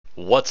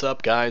What's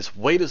up, guys?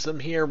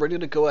 Wadeism here, ready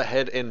to go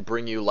ahead and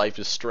bring you Life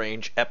is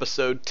Strange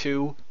Episode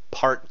 2,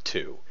 Part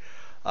 2.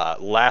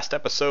 Last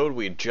episode,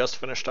 we just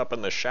finished up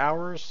in the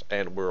showers,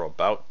 and we're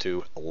about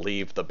to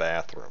leave the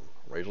bathroom.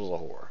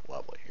 Rachel's a whore.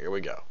 Lovely. Here we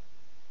go.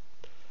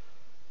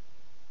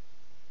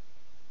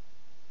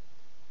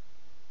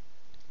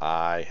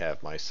 I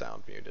have my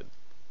sound muted.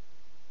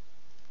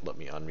 Let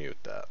me unmute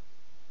that.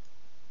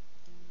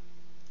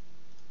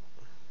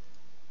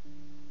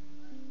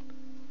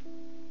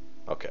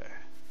 Okay.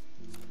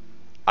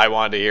 I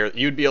wanted to hear,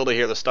 you'd be able to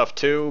hear the stuff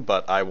too,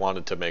 but I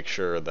wanted to make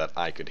sure that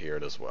I could hear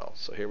it as well.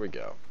 So here we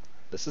go.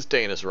 This is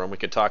Dana's room. We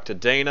could talk to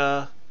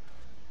Dana,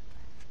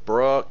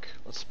 Brooke.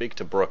 Let's speak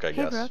to Brooke, I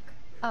guess. Hey, Brooke.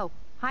 Oh,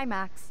 hi,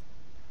 Max.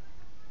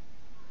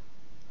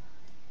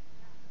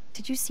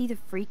 Did you see the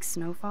freak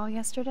snowfall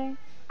yesterday?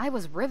 I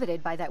was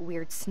riveted by that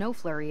weird snow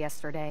flurry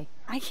yesterday.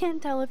 I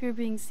can't tell if you're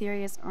being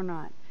serious or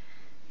not.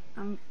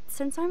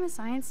 Since I'm a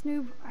science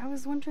noob, I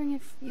was wondering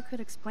if you could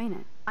explain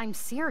it. I'm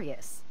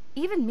serious.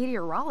 Even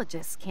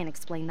meteorologists can't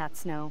explain that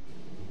snow.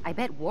 I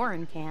bet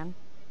Warren can.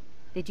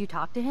 Did you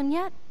talk to him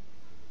yet?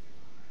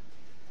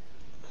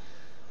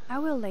 I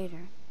will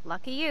later.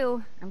 Lucky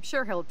you. I'm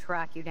sure he'll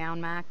track you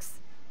down, Max.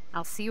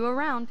 I'll see you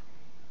around.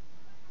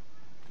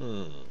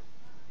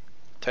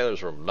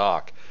 Taylor's room,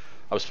 knock.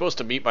 I was supposed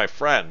to meet my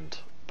friend,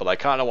 but I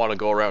kind of want to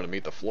go around and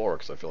meet the floor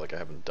because I feel like I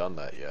haven't done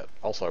that yet.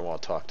 Also, I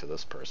want to talk to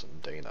this person,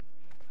 Dana.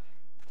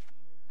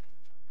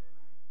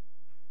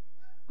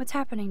 What's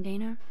happening,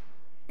 Dana?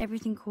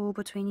 Everything cool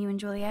between you and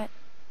Juliet?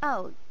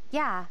 Oh,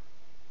 yeah.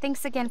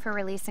 Thanks again for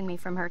releasing me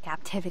from her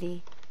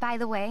captivity. By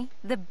the way,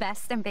 the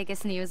best and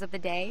biggest news of the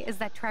day is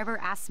that Trevor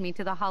asked me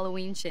to the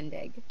Halloween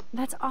shindig.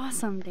 That's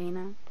awesome,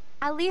 Dana.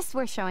 At least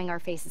we're showing our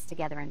faces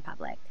together in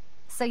public.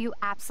 So you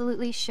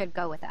absolutely should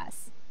go with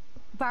us.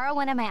 Borrow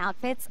one of my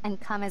outfits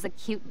and come as a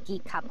cute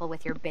geek couple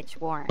with your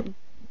bitch Warren.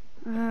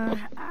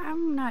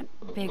 I'm not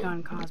big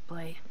on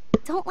cosplay.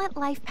 Don't let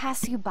life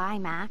pass you by,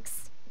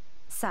 Max.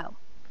 So,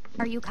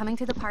 are you coming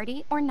to the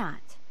party or not?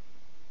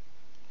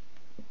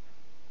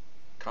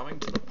 Coming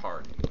to the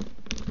party.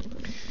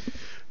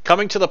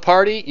 Coming to the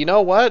party? You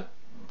know what?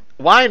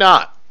 Why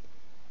not?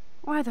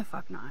 Why the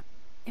fuck not?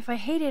 If I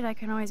hate it, I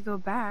can always go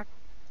back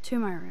to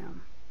my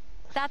room.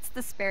 That's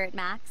the spirit,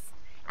 Max.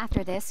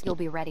 After this, you'll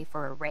be ready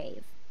for a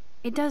rave.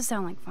 It does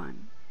sound like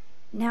fun.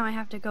 Now I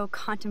have to go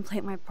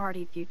contemplate my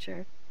party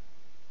future.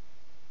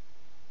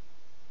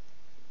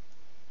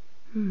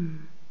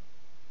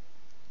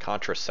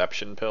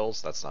 Contraception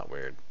pills? That's not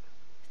weird.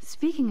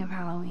 Speaking of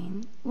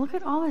Halloween, look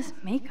at all this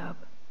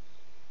makeup.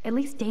 At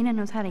least Dana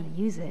knows how to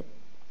use it.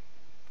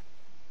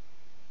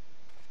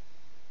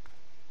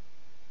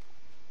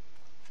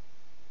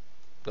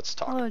 Let's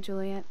talk. Hello,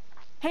 Juliet.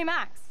 Hey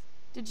Max,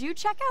 did you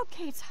check out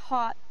Kate's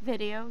hot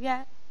video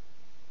yet?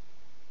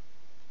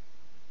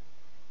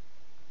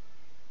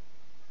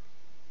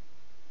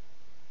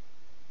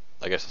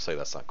 I guess I'll say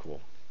that's not cool.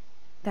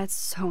 That's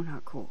so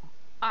not cool.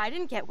 I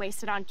didn't get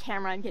wasted on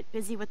camera and get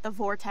busy with the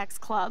Vortex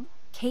Club.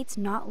 Kate's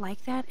not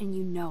like that, and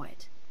you know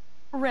it.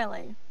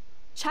 Really?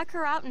 Check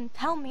her out and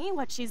tell me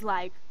what she's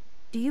like.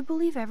 Do you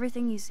believe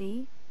everything you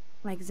see?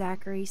 Like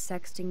Zachary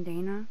sexting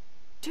Dana?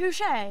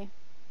 Touché.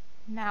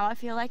 Now I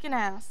feel like an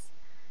ass.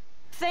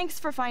 Thanks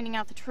for finding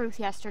out the truth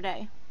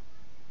yesterday.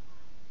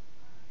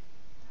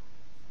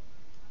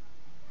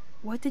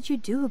 What did you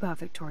do about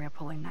Victoria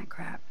pulling that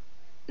crap?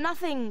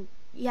 Nothing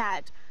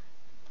yet.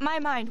 My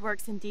mind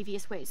works in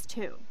devious ways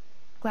too.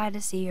 Glad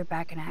to see you're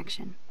back in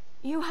action.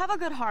 You have a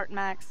good heart,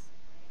 Max.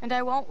 And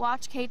I won't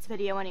watch Kate's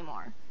video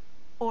anymore.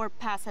 Or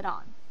pass it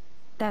on.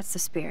 That's the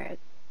spirit.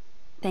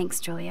 Thanks,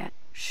 Juliet.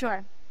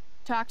 Sure.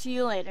 Talk to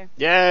you later.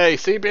 Yay!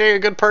 See, being a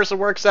good person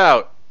works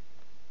out.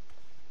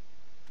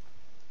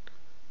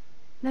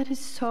 That is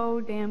so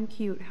damn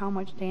cute how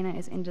much Dana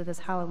is into this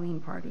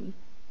Halloween party.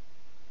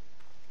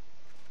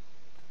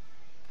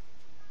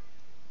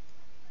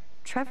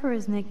 Trevor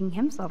is making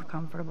himself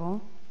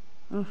comfortable.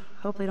 Ugh,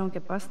 hope they don't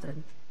get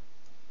busted.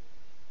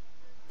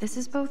 This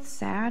is both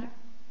sad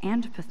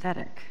and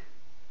pathetic.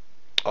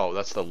 Oh,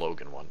 that's the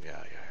Logan one. Yeah,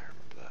 I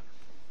remember that.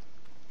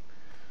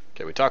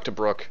 Okay, we talked to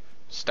Brooke,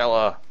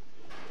 Stella,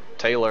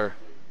 Taylor,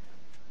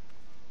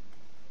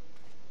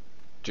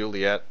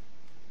 Juliet.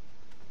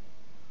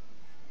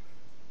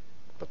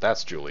 But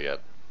that's Juliet.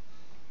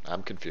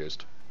 I'm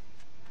confused.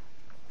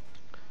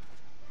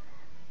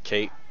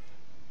 Kate.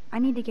 I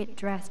need to get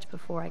dressed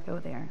before I go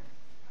there.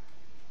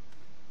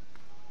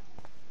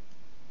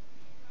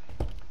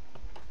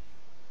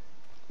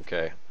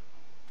 Okay.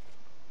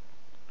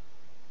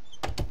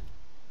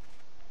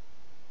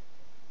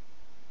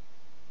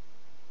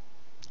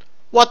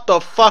 What the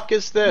fuck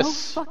is this? No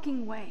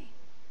fucking way.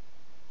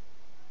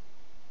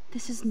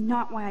 This is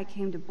not why I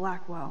came to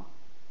Blackwell.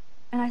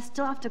 And I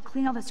still have to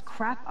clean all this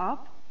crap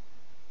up?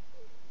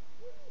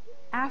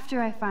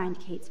 After I find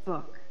Kate's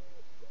book.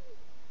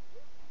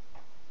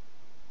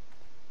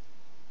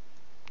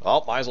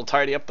 Well, might as well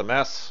tidy up the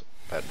mess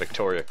that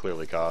Victoria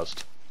clearly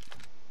caused.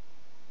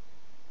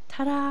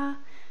 Ta-da!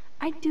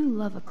 I do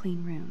love a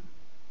clean room.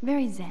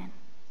 Very zen.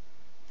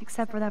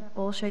 Except for that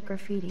bullshit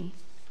graffiti.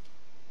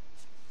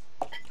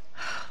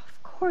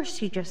 Of course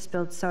she just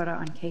spilled soda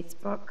on Kate's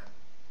book.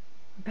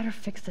 I better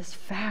fix this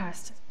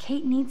fast.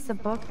 Kate needs the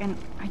book, and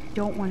I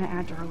don't want to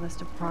add to her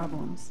list of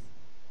problems.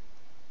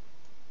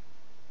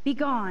 Be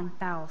gone,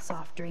 foul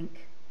soft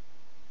drink.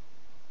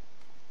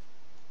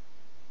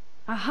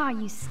 Aha,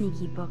 you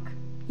sneaky book.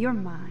 You're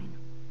mine.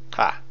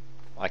 Ha!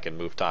 I can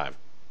move time.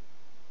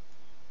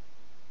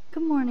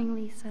 Good morning,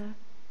 Lisa.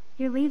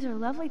 Your leaves are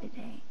lovely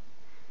today.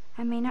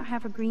 I may not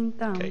have a green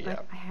thumb, Okay, yeah,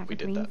 but I have we a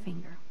did green that.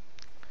 finger.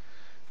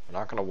 We're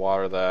not gonna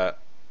water that.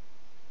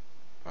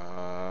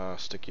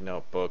 Sticky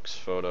note, books,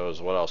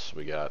 photos. What else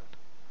we got?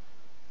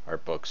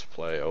 Art books,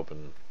 play,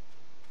 open,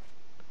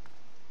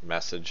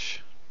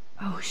 message.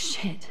 Oh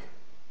shit.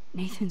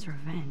 Nathan's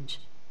revenge.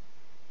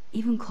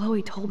 Even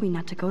Chloe told me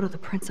not to go to the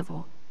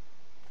principal.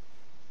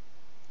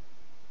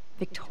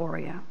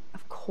 Victoria,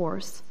 of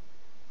course.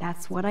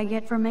 That's what I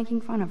get for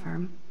making fun of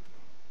her.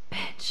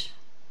 Bitch.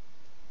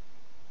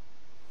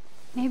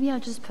 Maybe I'll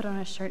just put on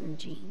a shirt and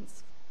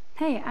jeans.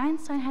 Hey,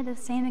 Einstein had the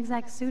same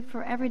exact suit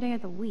for every day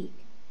of the week,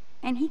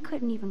 and he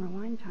couldn't even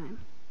rewind time.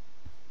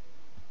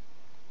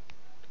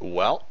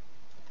 Well,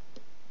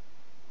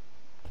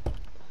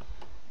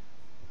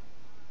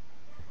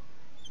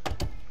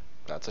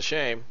 that's a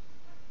shame.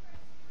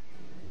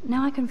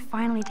 Now I can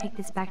finally take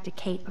this back to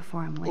Kate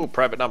before I'm late. Ooh,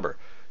 private number.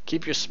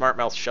 Keep your smart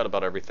mouth shut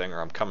about everything, or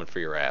I'm coming for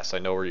your ass. I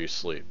know where you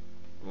sleep.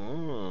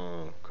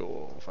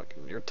 Cool.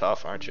 Fucking, you're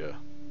tough, aren't you,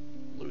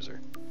 loser?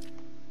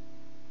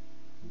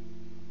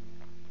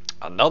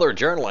 Another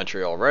journal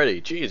entry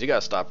already. Jeez, you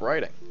gotta stop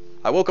writing.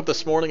 I woke up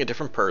this morning a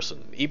different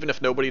person, even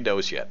if nobody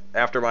knows yet.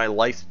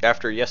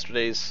 After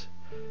yesterday's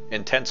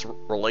intense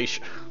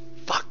relation.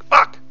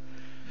 Fuck.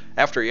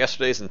 After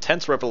yesterday's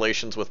intense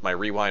revelations with my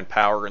rewind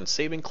power and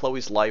saving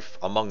Chloe's life,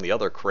 among the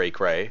other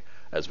cray-cray,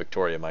 as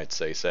Victoria might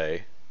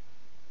say.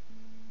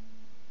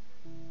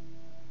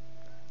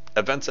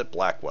 Events at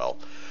Blackwell.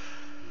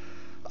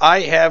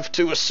 I have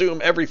to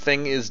assume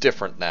everything is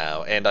different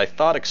now, and I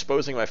thought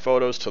exposing my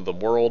photos to the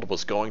world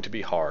was going to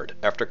be hard.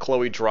 After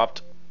Chloe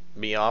dropped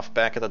me off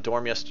back at the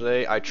dorm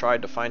yesterday, I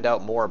tried to find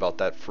out more about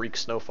that freak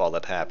snowfall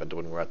that happened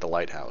when we were at the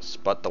lighthouse,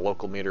 but the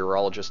local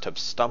meteorologists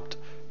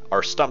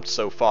are stumped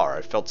so far.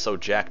 I felt so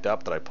jacked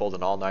up that I pulled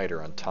an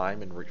all-nighter on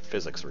time and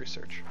physics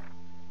research.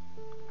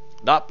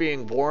 Not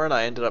being Warren,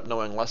 I ended up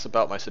knowing less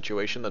about my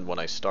situation than when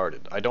I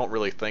started. I don't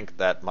really think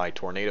that my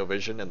tornado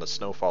vision and the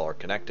snowfall are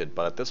connected,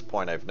 but at this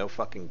point I have no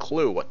fucking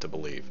clue what to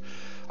believe.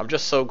 I'm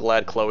just so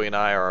glad Chloe and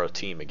I are a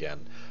team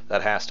again.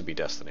 That has to be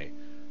destiny.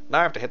 Now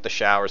I have to hit the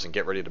showers and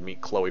get ready to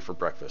meet Chloe for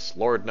breakfast.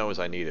 Lord knows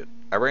I need it.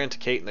 I ran into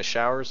Kate in the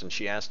showers and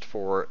she asked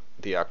for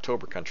the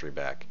October Country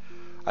back.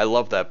 I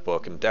love that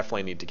book and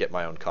definitely need to get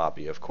my own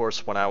copy. Of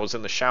course, when I was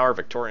in the shower,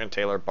 Victoria and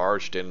Taylor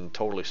barged in and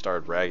totally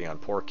started ragging on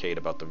poor Kate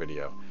about the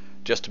video.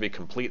 Just to be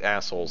complete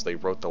assholes, they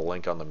wrote the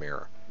link on the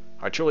mirror.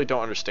 I truly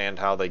don't understand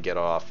how they get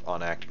off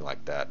on acting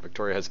like that.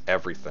 Victoria has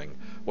everything.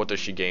 What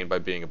does she gain by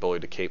being a bully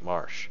to Kate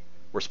Marsh?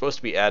 We're supposed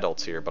to be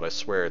adults here, but I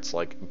swear it's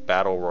like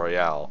Battle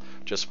Royale,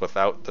 just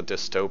without the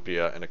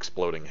dystopia and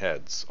exploding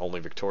heads. Only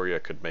Victoria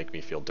could make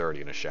me feel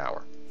dirty in a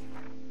shower.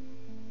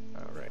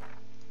 Alright.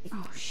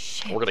 Oh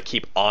shit. We're gonna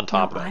keep on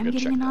top of that. I'm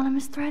getting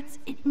anonymous threats.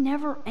 It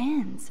never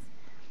ends.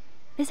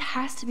 This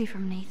has to be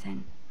from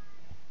Nathan.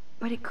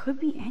 But it could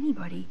be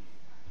anybody.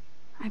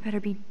 I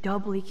better be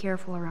doubly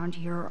careful around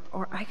here,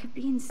 or I could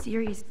be in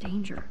serious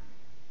danger.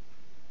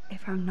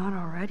 If I'm not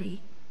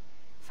already.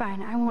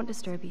 Fine, I won't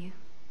disturb you.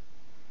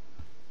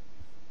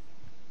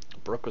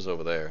 Brooke was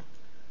over there.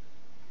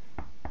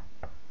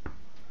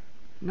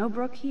 No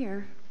Brooke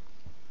here.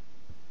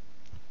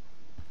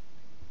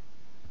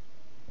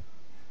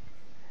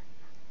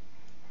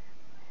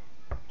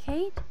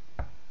 Kate?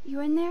 You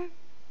in there?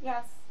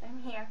 Yes,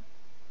 I'm here.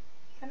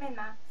 Come in,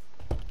 Max.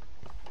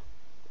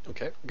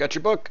 Okay, got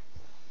your book.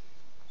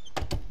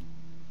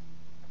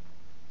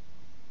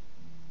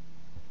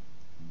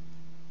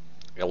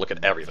 Gotta look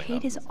at everything.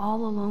 Kate is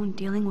all alone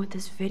dealing with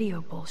this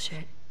video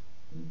bullshit.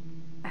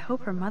 I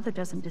hope her mother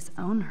doesn't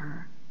disown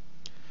her.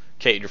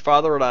 Kate, your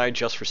father and I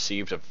just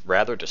received a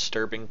rather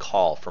disturbing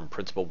call from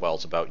Principal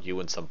Wells about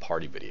you in some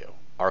party video.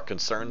 Our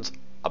concerns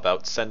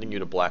about sending you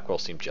to Blackwell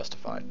seem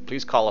justified.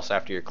 Please call us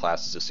after your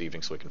classes this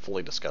evening so we can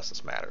fully discuss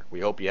this matter. We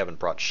hope you haven't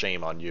brought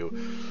shame on you.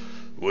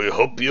 We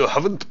hope you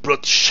haven't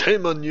brought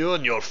shame on you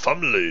and your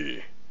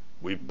family.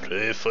 We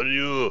pray for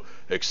you,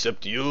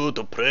 accept you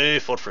to pray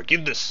for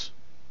forgiveness.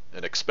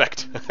 And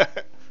expect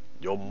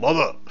your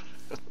mother.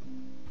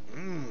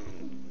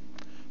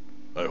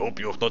 I hope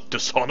you have not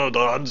dishonored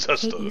our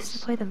ancestors. Kate used to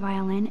play the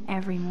violin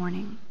every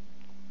morning.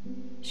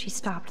 She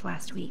stopped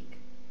last week.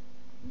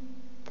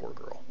 Poor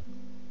girl.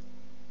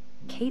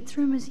 Kate's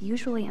room is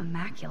usually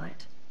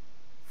immaculate.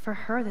 For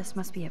her, this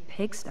must be a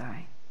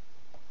pigsty.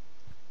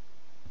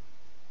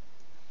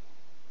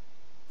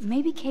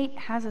 Maybe Kate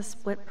has a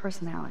split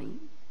personality.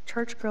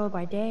 Church girl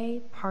by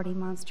day, party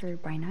monster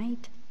by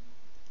night.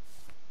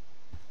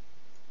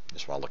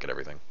 Just want to look at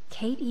everything.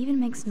 Kate even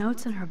makes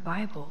notes in her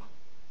Bible.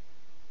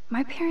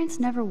 My parents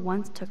never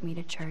once took me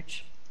to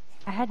church.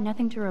 I had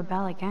nothing to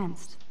rebel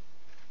against.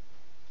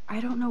 I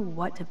don't know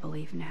what to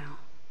believe now.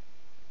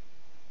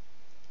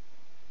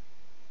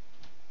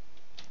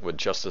 When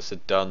justice is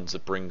done,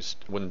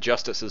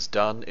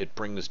 it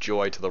brings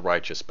joy to the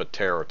righteous, but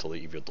terror to the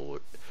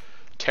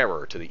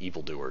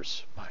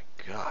evildoers. My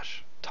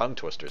gosh, tongue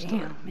twisters today.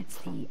 Damn, it's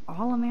the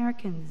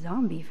all-American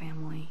zombie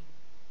family.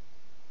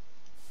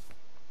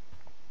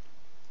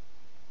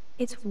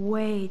 It's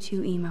way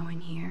too emo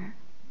in here.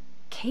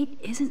 Kate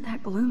isn't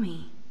that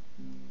gloomy.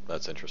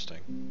 That's interesting.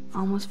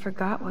 Almost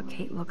forgot what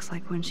Kate looks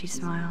like when she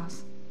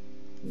smiles.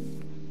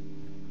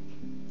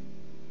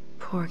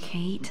 Poor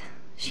Kate.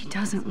 She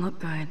doesn't look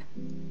good.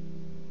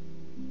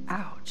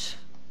 Ouch.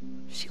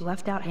 She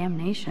left out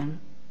damnation.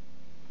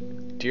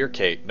 Dear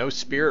Kate, no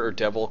spirit or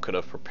devil could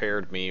have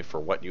prepared me for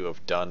what you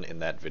have done in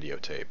that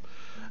videotape.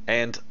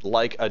 And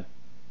like a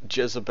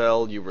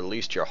Jezebel, you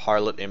released your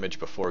harlot image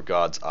before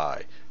God's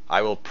eye.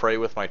 I will pray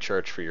with my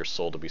church for your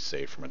soul to be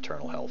saved from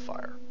eternal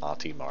hellfire.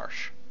 Auntie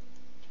Marsh.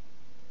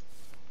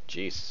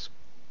 Jesus.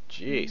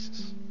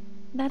 Jesus.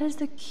 That is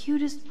the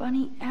cutest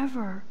bunny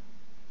ever.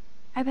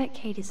 I bet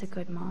Kate is a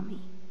good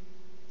mommy.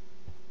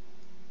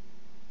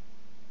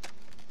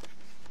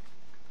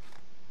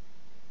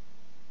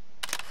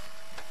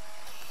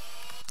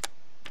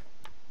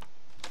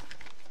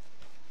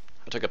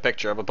 I took a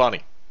picture of a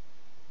bunny.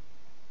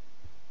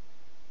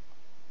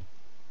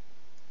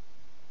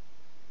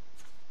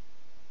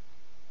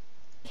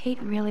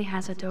 Kate really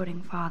has a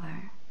doting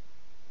father.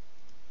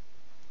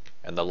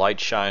 And the light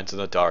shines in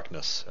the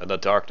darkness, and the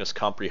darkness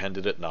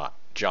comprehended it not.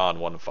 John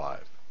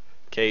 1:5.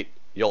 Kate,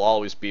 you'll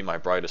always be my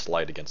brightest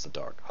light against the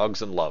dark.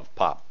 Hugs and love,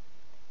 Pop.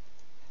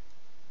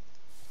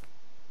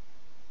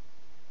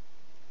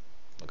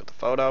 Look at the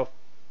photo.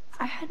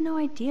 I had no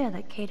idea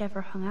that Kate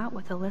ever hung out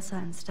with Alyssa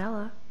and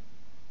Stella.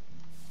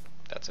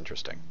 That's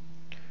interesting.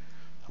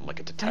 I'm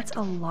like a detective. That's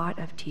a lot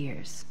of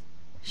tears.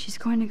 She's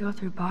going to go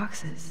through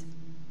boxes.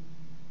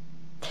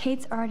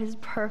 Kate's art is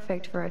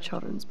perfect for a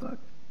children's book.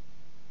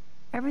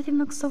 Everything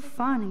looks so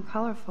fun and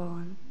colorful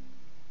and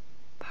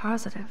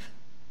positive.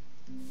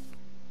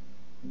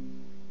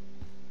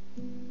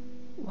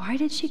 Why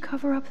did she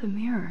cover up the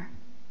mirror?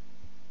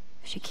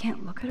 She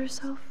can't look at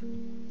herself?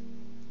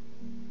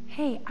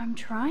 Hey, I'm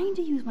trying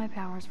to use my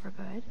powers for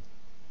good.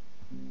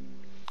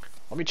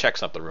 Let me check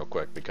something real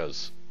quick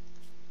because...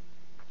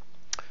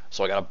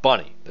 So I got a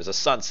bunny, there's a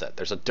sunset,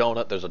 there's a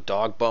donut, there's a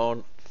dog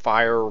bone,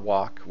 fire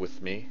walk with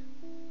me.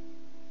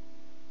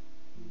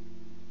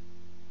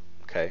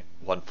 Okay,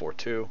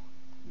 142.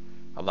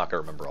 I'm not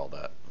going to remember all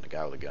that. And a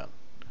guy with a gun.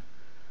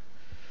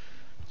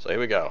 So here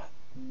we go.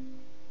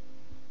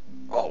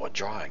 Oh, what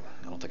drawing?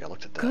 I don't think I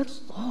looked at that. Good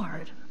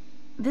lord.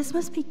 This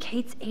must be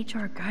Kate's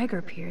H.R.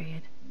 Geiger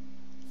period.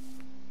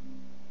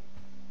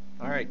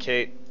 Alright,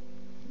 Kate.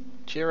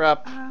 Cheer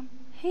up.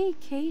 Hey,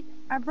 Kate.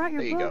 I brought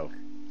your There you book. go.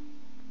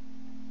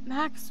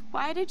 Max,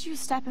 why did you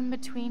step in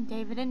between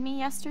David and me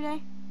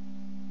yesterday?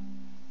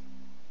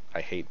 I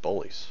hate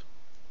bullies.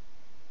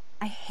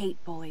 I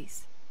hate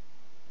bullies.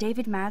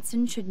 David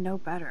Madsen should know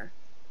better.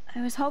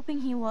 I was hoping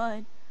he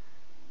would.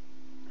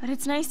 But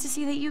it's nice to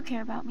see that you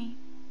care about me.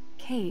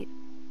 Kate,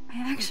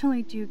 I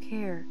actually do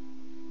care.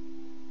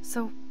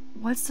 So,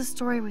 what's the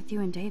story with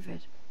you and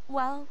David?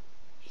 Well,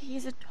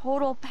 he's a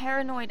total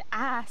paranoid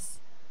ass.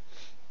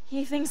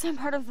 He thinks I'm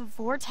part of the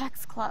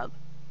Vortex Club.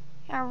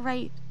 Yeah,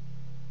 right.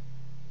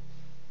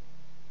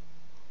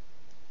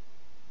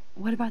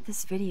 What about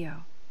this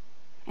video?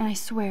 And I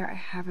swear I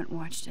haven't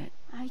watched it.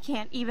 I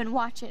can't even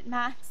watch it,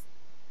 Max.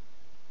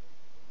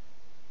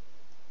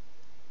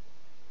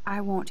 I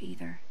won't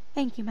either.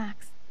 Thank you,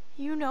 Max.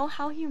 You know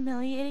how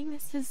humiliating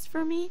this is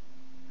for me?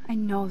 I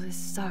know this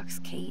sucks,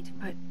 Kate,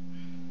 but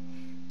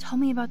tell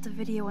me about the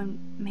video and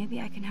maybe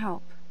I can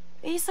help.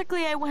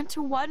 Basically, I went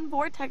to one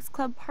Vortex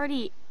Club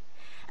party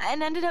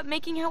and ended up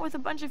making out with a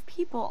bunch of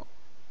people.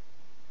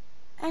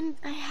 And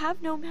I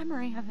have no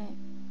memory of it.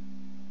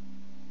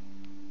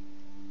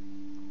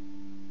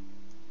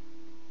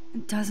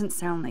 It doesn't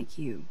sound like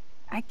you.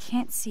 I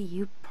can't see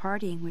you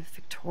partying with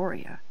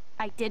Victoria.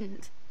 I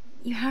didn't.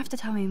 You have to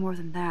tell me more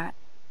than that.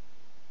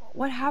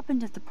 What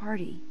happened at the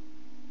party?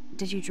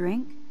 Did you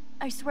drink?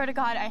 I swear to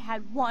God, I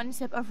had one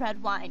sip of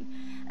red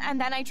wine, and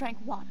then I drank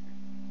water.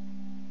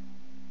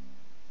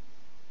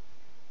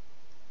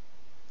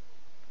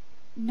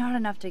 Not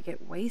enough to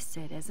get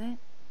wasted, is it?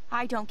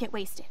 I don't get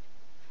wasted.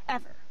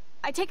 Ever.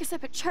 I take a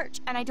sip at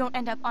church, and I don't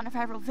end up on a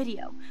viral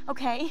video,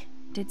 okay?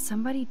 Did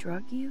somebody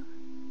drug you?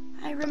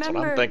 I That's what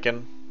I'm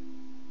thinking.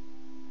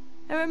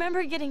 I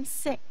remember getting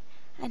sick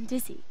and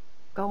dizzy.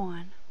 Go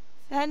on.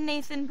 Then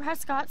Nathan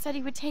Prescott said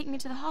he would take me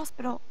to the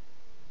hospital.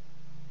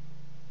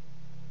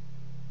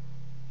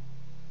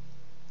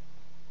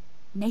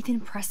 Nathan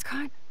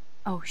Prescott?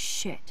 Oh,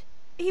 shit.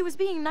 He was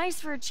being nice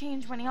for a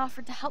change when he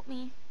offered to help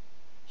me.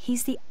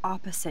 He's the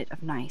opposite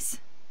of nice.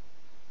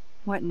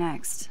 What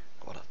next?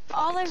 What a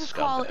All I fucking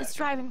recall scumbag. is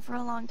driving for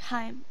a long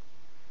time.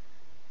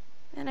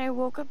 Then I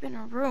woke up in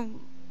a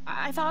room.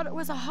 I thought it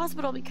was a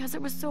hospital because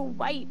it was so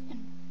white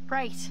and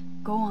bright.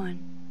 Go on.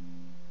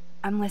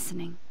 I'm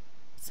listening.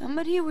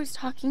 Somebody was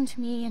talking to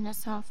me in a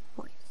soft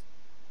voice.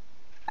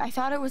 I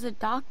thought it was a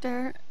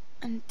doctor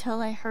until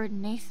I heard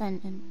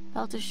Nathan and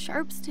felt a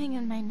sharp sting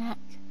in my neck.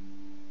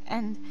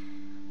 And...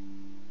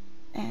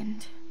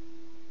 And?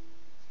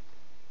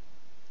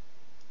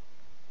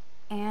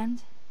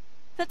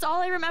 That's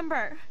all I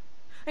remember.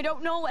 I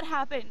don't know what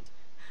happened.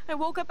 I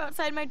woke up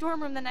outside my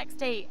dorm room the next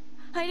day.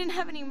 I didn't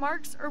have any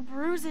marks or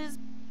bruises,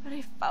 but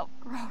I felt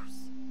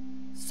gross.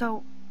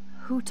 So,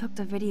 who took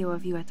the video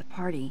of you at the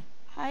party?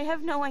 I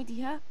have no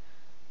idea.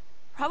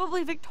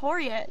 Probably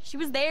Victoria. She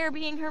was there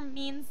being her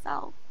mean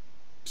self.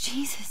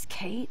 Jesus,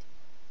 Kate.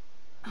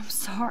 I'm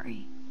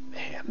sorry.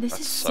 Man, this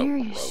that's is so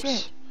serious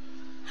gross. shit.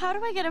 How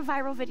do I get a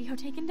viral video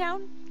taken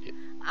down?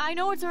 I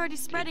know it's already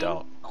spreading.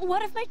 don't.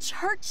 What if my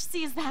church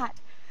sees that?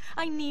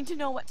 I need to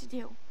know what to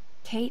do.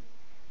 Kate,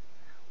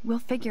 we'll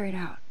figure it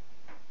out.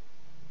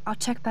 I'll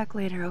check back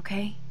later,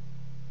 okay?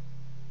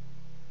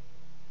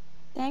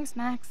 Thanks,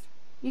 Max.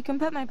 You can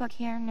put my book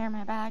here near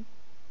my bag.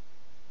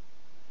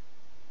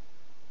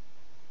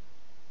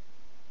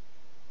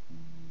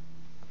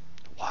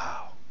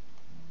 Wow.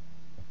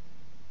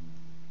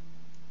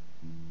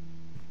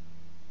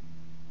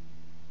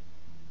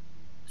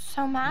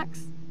 So,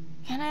 Max,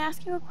 can I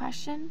ask you a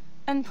question?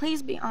 And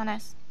please be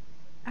honest.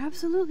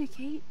 Absolutely,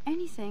 Kate.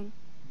 Anything.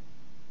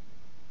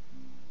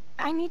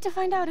 I need to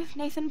find out if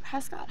Nathan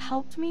Prescott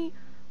helped me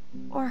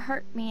or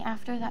hurt me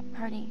after that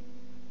party.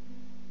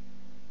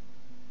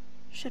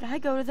 Should I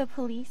go to the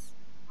police?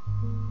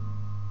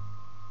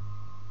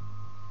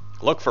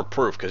 Look for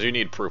proof, because you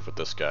need proof with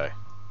this guy.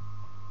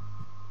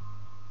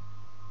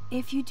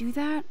 If you do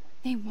that,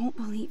 they won't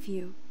believe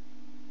you.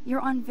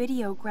 You're on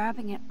video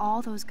grabbing at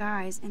all those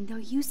guys, and they'll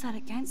use that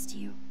against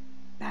you.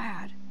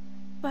 Bad.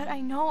 But I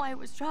know I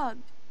was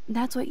drugged.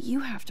 That's what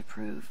you have to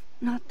prove,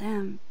 not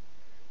them.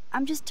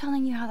 I'm just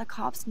telling you how the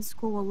cops in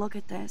school will look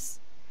at this.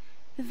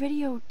 The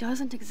video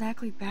doesn't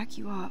exactly back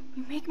you up.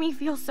 You make me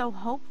feel so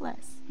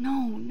hopeless.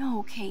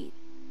 No, Kate.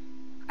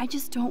 I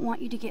just don't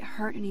want you to get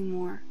hurt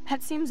anymore.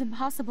 That seems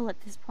impossible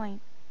at this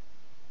point.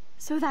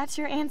 So that's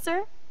your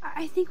answer?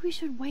 I think we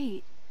should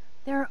wait.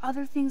 There are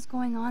other things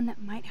going on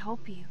that might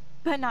help you.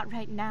 But not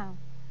right now.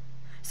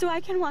 So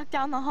I can walk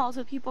down the halls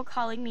with people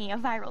calling me a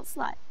viral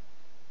slut.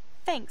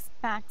 Thanks,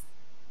 Max.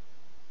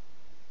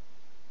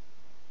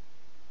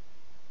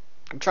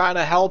 I'm trying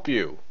to help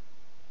you.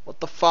 What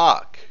the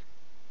fuck?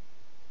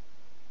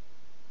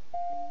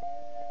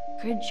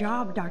 Good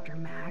job, Dr.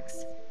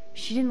 Max.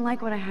 She didn't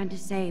like what I had to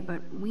say,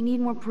 but we need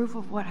more proof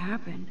of what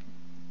happened.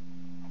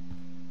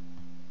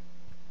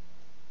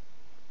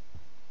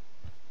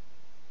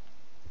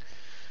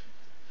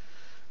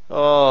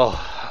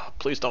 Oh,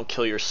 please don't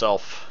kill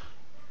yourself.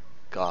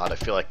 God, I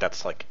feel like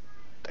that's like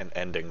an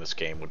ending this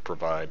game would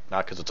provide.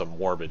 Not because it's a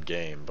morbid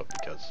game, but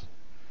because...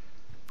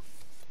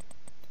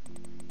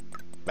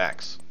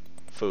 Max.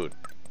 Food.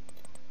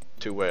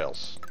 2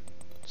 whales.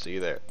 See you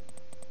there.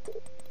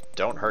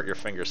 Don't hurt your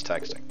fingers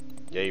texting.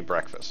 Yay,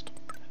 breakfast.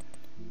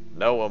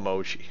 No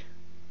emoji.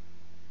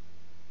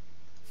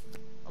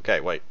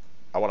 Okay, wait.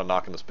 I want to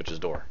knock on this bitch's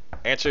door.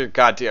 Answer your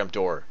goddamn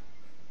door.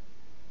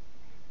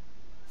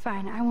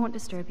 Fine, I won't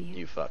disturb you.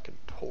 You fucking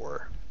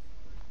whore.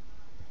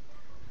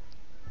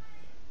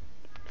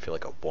 I feel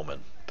like a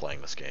woman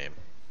playing this game.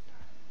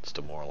 It's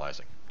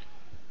demoralizing.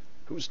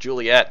 Who's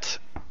Juliet?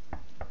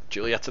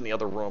 Juliet's in the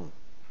other room.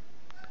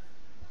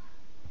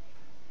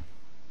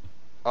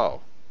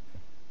 Oh.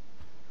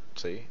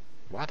 See?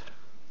 What?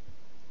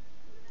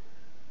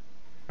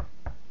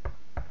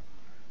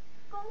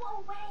 Go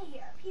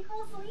away!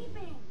 People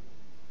sleeping!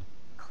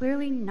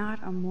 Clearly not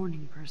a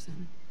morning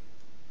person.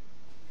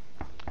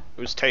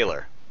 Who's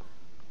Taylor?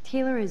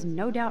 Taylor is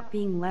no doubt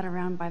being led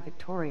around by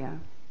Victoria,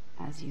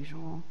 as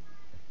usual.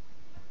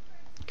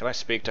 Can I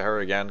speak to her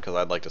again? Because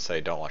I'd like to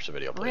say don't watch the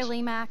video, please.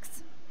 Really,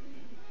 Max?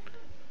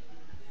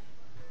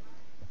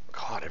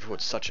 God,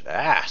 everyone's such an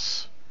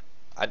ass.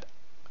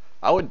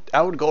 I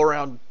would go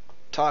around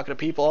talking to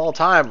people all the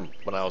time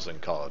when I was in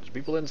college.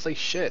 People didn't say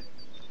shit.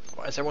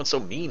 Why is everyone so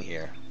mean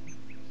here?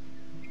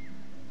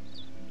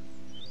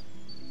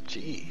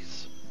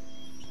 Jeez.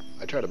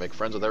 I try to make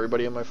friends with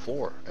everybody on my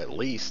floor, at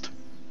least.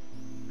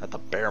 At the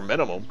bare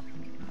minimum.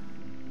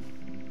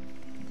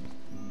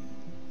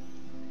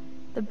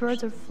 The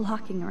birds are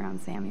flocking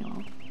around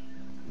Samuel.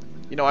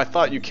 You know, I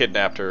thought you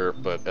kidnapped her,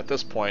 but at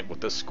this point,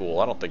 with this school,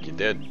 I don't think you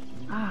did.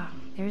 Ah,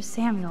 there's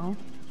Samuel,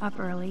 up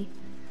early.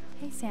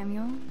 Hey,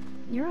 Samuel,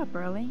 you're up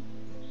early.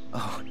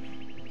 Oh,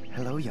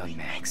 hello, young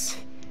Max.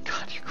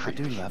 God, you're I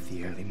do creepy. love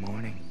the early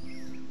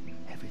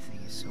morning. Everything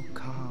is so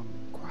calm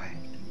and quiet.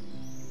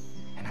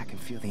 And I can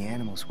feel the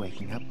animals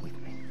waking up with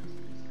me.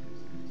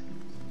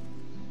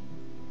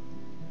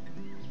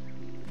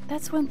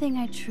 That's one thing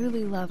I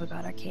truly love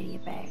about Arcadia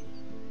Bay.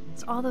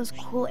 It's all those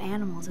cool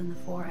animals in the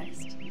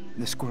forest.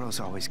 The squirrels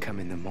always come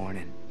in the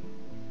morning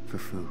for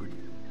food.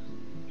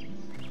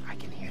 I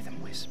can hear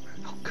them whisper.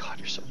 Oh God,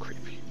 you're so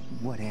creepy.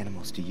 What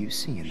animals do you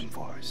see in the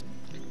forest?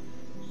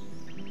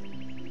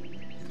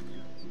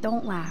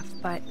 Don't laugh,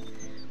 but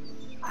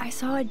I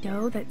saw a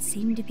doe that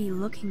seemed to be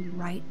looking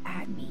right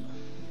at me.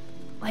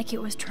 like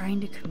it was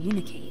trying to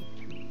communicate.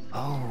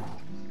 Oh,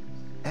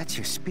 that's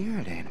your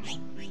spirit animal.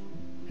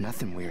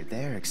 Nothing weird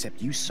there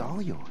except you saw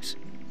yours.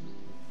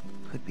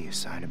 Could be a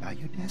sign about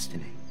your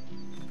destiny.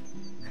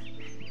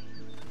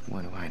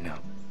 What do I know?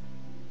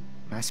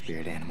 My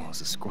spirit animal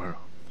is a squirrel.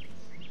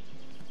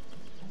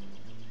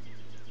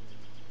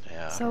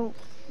 Yeah. So,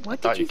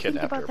 what thought did you you think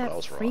kidnapped her, about but I that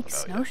was wrong freak about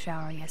snow you.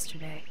 shower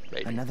yesterday?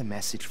 Maybe. Another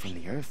message from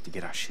the Earth to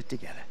get our shit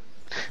together.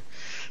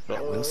 I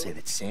will say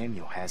that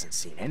Samuel hasn't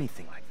seen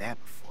anything like that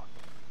before.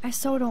 I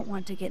so don't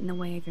want to get in the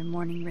way of your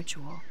morning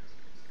ritual.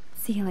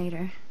 See you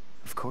later.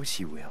 Of course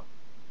you will.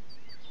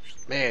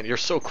 Man, you're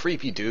so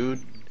creepy,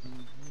 dude.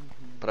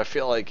 But I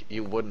feel like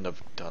you wouldn't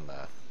have done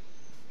that.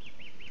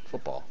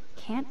 Football.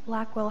 Can't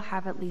Blackwell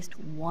have at least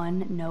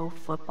one no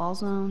football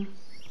zone?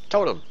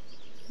 Totem.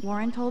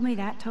 Warren told me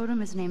that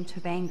totem is named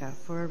Tobanga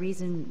for a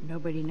reason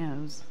nobody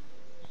knows.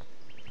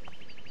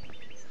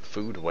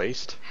 Food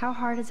waste. How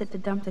hard is it to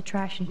dump the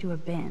trash into a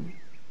bin?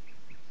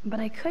 But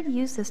I could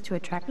use this to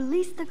attract at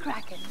least the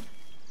Kraken.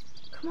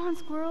 Come on,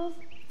 squirrels.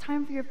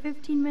 Time for your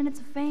 15 minutes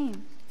of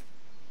fame.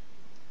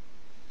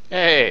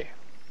 Hey.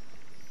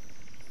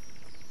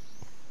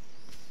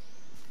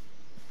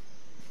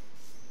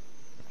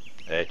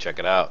 Hey, check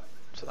it out.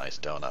 It's a nice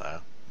donut, huh?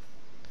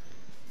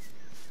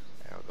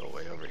 I'll go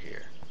way over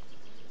here.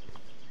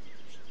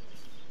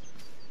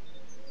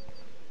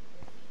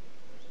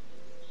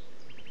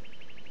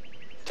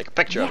 Take a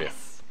picture of you.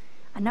 Yes!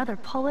 Another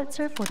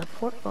Pulitzer for the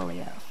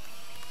portfolio.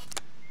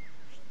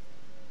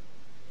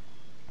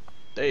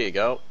 There you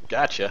go.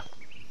 Gotcha.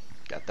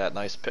 Got that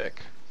nice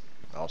pic.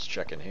 Now let's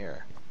check in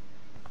here.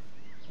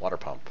 Water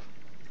pump.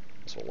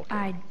 That's what we'll look at.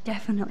 I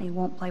definitely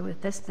won't play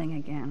with this thing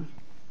again.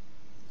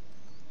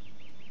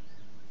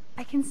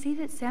 I can see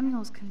that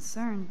Samuel's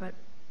concerned, but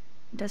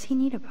does he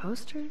need a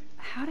poster?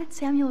 How did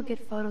Samuel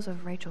get photos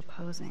of Rachel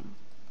posing?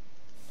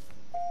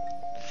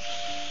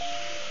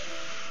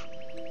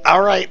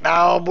 Alright,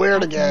 now I'm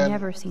weird I've again.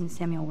 never seen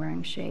Samuel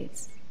wearing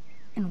shades.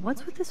 And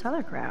what's with this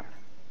other crap?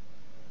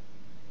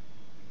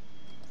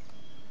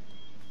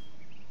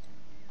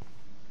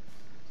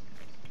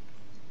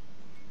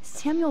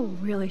 Samuel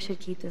really should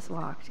keep this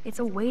locked. It's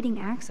a waiting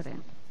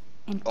accident.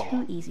 And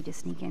too easy to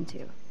sneak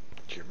into.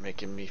 You're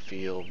making me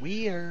feel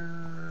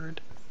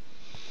weird.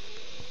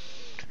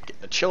 Getting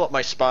a chill up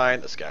my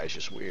spine. This guy's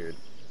just weird.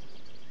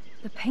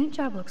 The paint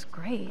job looks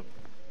great.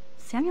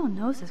 Samuel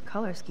knows his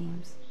color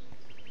schemes.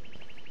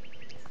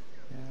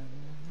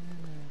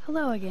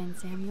 Hello again,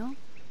 Samuel.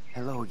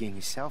 Hello again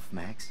yourself,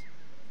 Max.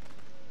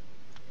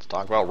 Let's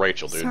talk about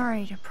Rachel, dude.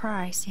 Sorry to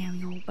pry,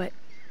 Samuel, but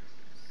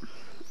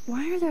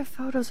why are there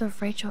photos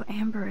of Rachel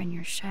Amber in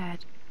your shed?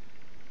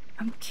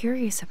 I'm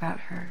curious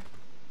about her.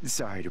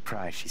 Sorry to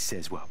pry, she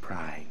says while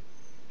prying.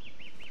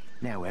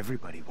 Now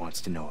everybody wants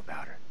to know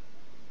about her.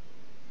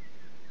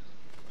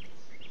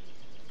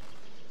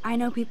 I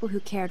know people who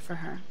cared for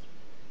her.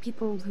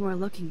 People who are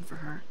looking for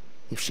her.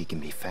 If she can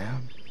be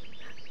found.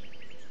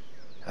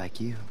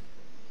 Like you.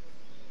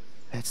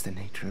 That's the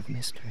nature of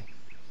mystery.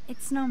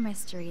 It's no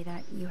mystery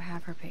that you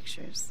have her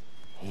pictures.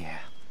 Yeah.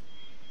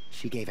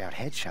 She gave out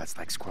headshots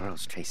like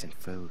squirrels chasing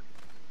food.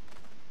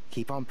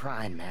 Keep on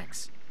prying,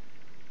 Max.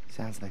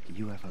 Sounds like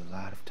you have a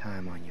lot of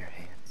time on your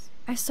hands.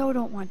 I so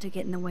don't want to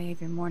get in the way of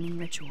your morning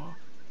ritual.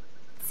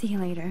 See you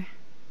later.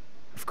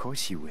 Of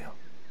course you will.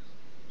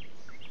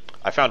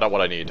 I found out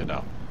what I needed to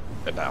know.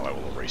 And now I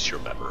will erase your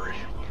memory.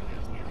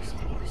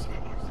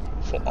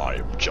 For I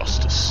am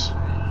justice.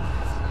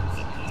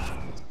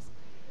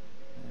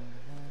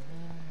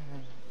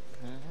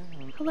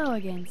 Hello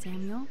again,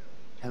 Samuel.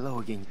 Hello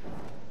again.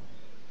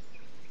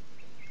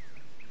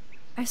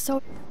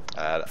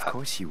 Of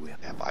course you will.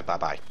 Yeah,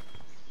 bye.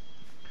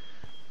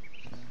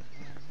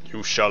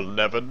 You shall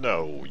never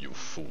know, you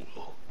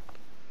fool,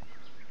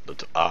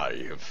 that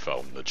I have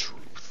found the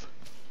truth.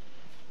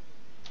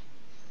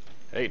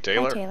 Hey,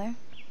 Taylor. Hi, Taylor.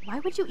 Why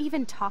would you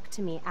even talk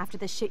to me after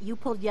the shit you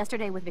pulled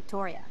yesterday with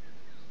Victoria?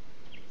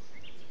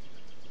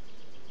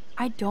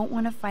 I don't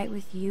want to fight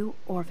with you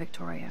or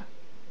Victoria.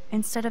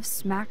 Instead of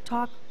smack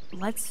talk,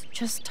 let's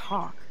just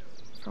talk.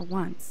 For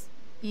once.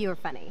 You're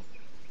funny.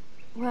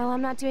 Well,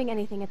 I'm not doing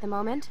anything at the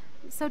moment,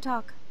 so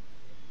talk.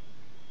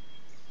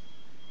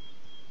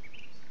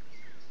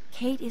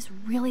 Kate is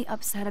really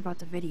upset about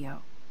the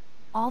video.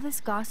 All this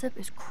gossip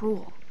is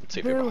cruel. Let's see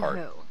if you have a heart.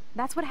 Boo-hoo.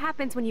 That's what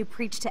happens when you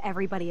preach to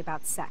everybody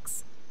about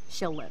sex.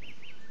 She'll live.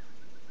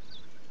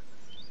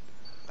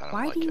 I don't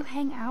Why like do you it.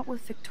 hang out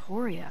with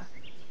Victoria?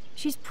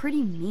 She's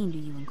pretty mean to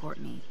you and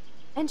Courtney.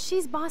 And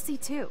she's bossy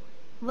too.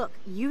 Look,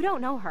 you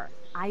don't know her.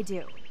 I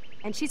do.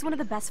 And she's one of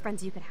the best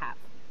friends you could have.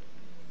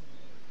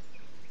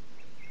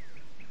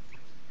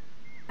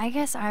 I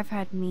guess I've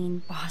had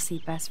mean,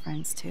 bossy best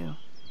friends too.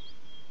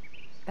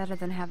 Better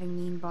than having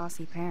mean,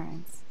 bossy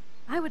parents.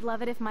 I would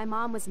love it if my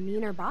mom was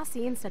mean or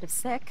bossy instead of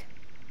sick.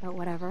 But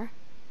whatever.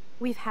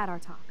 We've had our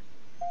talk.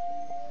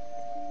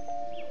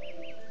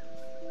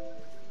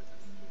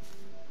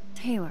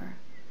 Taylor.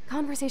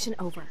 Conversation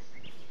over.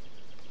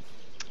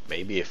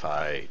 Maybe if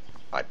I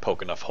I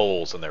poke enough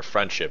holes in their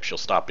friendship, she'll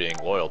stop being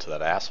loyal to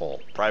that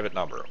asshole. Private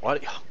number.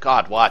 What? Oh,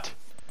 God, what?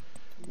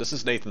 This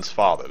is Nathan's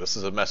father. This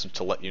is a message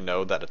to let you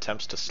know that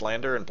attempts to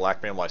slander and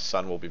blackmail my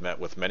son will be met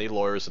with many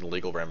lawyers and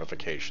legal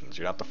ramifications.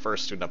 You're not the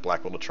first student at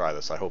Blackwell to try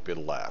this. I hope you're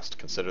the last.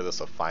 Consider this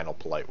a final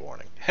polite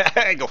warning.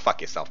 Hey, go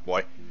fuck yourself,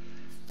 boy.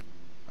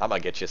 I'm gonna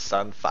get your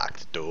son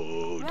fucked,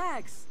 dude.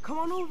 Max, come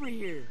on over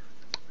here.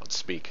 Let's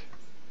speak.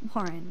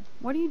 Warren,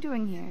 what are you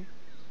doing here?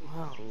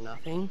 Oh,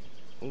 nothing.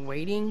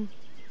 Waiting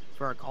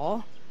for a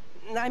call?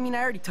 I mean,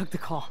 I already took the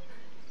call.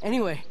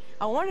 Anyway,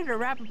 I wanted to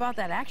rap about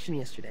that action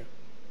yesterday.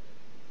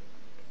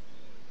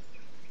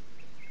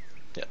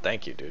 Yeah,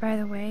 thank you, dude. By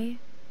the way,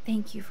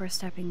 thank you for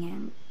stepping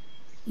in.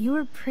 You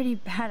were pretty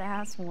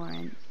badass,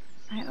 Warren.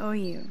 I owe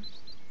you.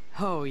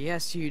 Oh,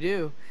 yes, you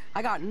do.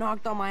 I got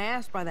knocked on my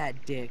ass by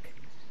that dick.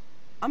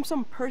 I'm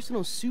some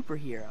personal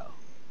superhero.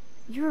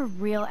 You're a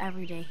real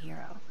everyday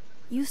hero.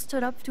 You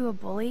stood up to a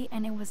bully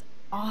and it was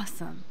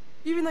awesome.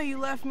 Even though you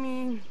left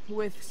me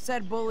with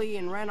said bully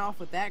and ran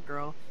off with that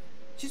girl,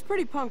 she's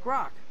pretty punk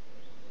rock.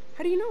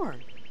 How do you know her?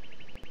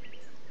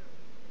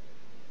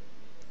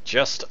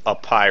 Just a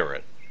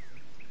pirate.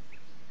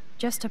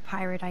 Just a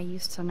pirate I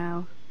used to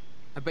know.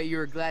 I bet you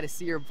were glad to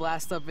see her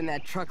blast up in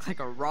that truck like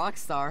a rock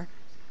star.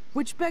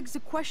 Which begs the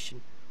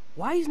question,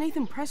 why is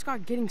Nathan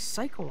Prescott getting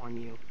psycho on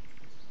you?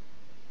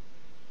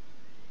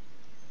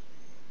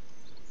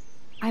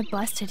 I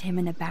busted him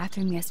in the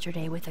bathroom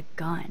yesterday with a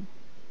gun.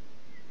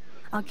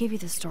 I'll give you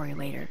the story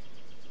later.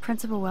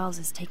 Principal Wells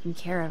is taking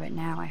care of it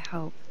now, I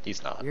hope.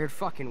 He's not. Weird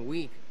fucking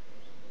week.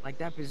 Like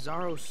that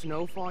bizarro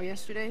snowfall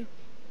yesterday.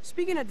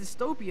 Speaking of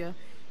dystopia,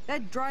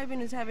 that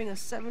drive-in is having a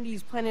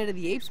 70s Planet of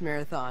the Apes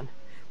marathon.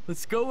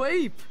 Let's go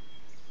ape!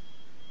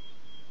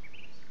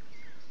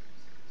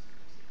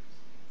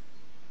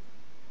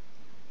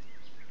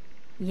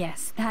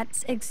 Yes,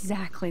 that's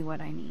exactly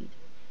what I need.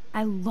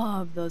 I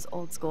love those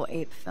old school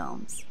ape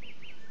films.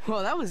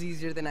 Well, that was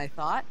easier than I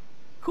thought.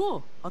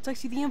 Cool, I'll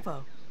text you the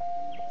info.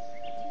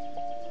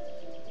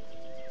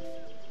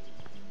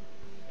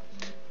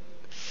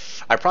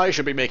 I probably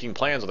should be making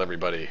plans with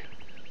everybody.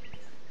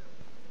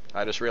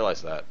 I just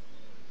realized that.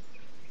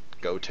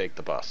 Go take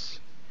the bus.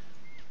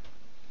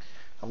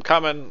 I'm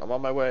coming. I'm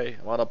on my way.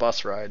 I'm on a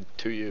bus ride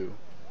to you,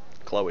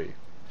 Chloe.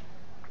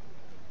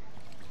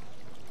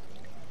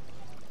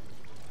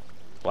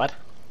 What?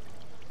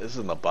 This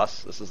isn't the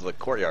bus. This is the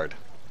courtyard.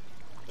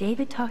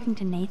 David talking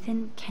to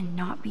Nathan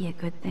cannot be a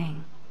good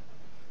thing.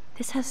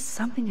 This has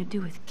something to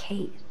do with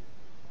Kate.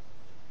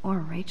 Or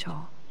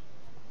Rachel.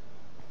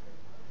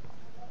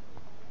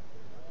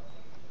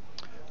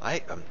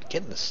 I'm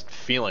getting this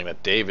feeling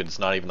that David's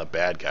not even the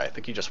bad guy. I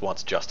think he just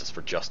wants justice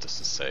for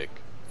justice's sake.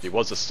 He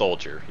was a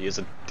soldier. He is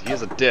a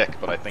dick,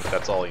 but I think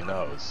that's all he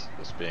knows,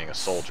 is being a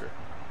soldier.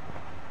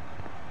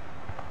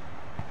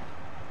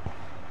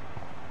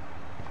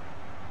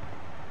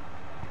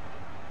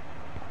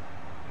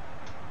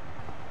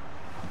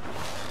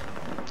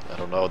 I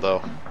don't know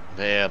though.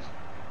 Man,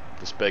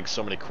 this begs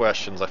so many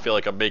questions. I feel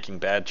like I'm making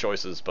bad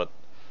choices, but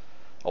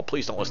oh,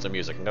 please don't listen to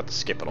music. I'm going to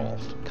skip it all.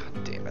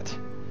 God damn it.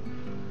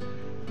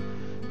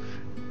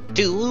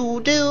 Do.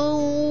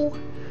 No,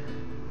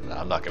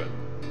 I'm not gonna.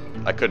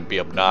 I couldn't be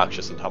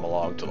obnoxious and hum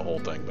along to the whole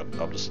thing, but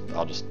I'll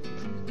just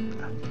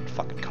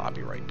fucking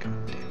copyright. God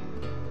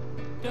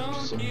damn.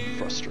 I'm so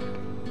frustrated.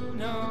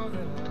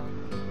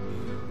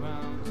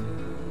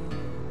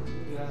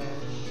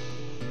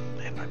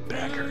 Man, my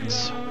back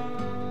hurts.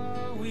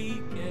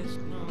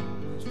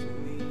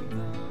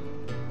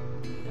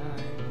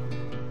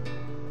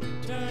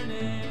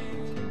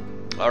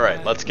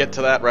 Alright, let's get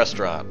to that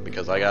restaurant,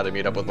 because I gotta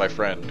meet up with my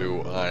friend,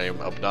 who I'm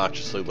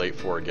obnoxiously late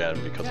for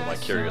again because of my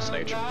curious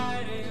nature.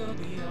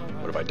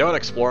 But if I don't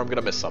explore, I'm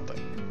gonna miss something.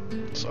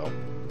 So,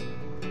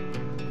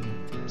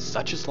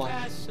 such is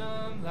life.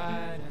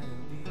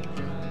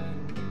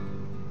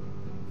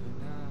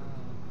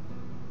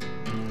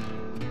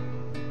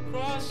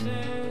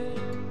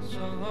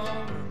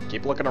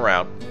 Keep looking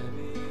around.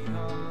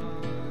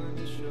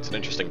 It's an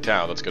interesting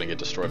town that's gonna get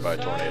destroyed by a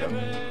tornado.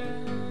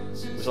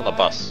 Who's on the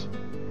bus?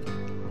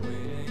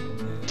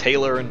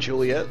 Taylor and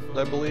Juliet,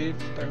 I believe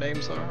their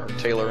names are. Or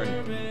Taylor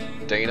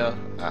and Dana.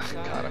 Ah,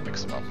 God, I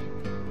mixed them up.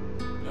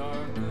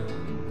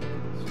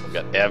 I've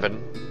got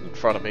Evan in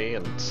front of me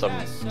and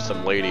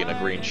some lady in a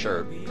green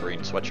shirt.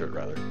 Green sweatshirt,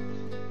 rather.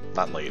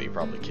 Not lady,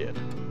 probably kid.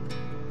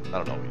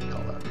 I don't know what you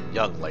call that.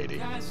 Young lady.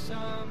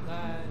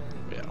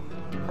 Yeah.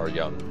 Or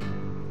young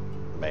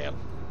man.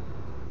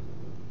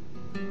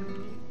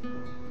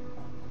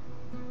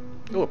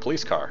 Ooh, a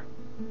police car.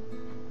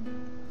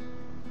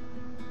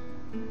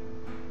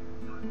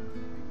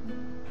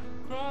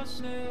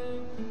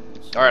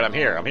 Alright, I'm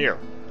here.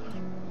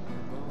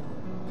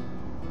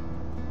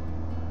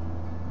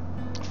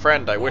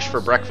 Friend, I wish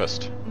for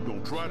breakfast.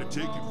 Don't try to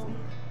take it from me.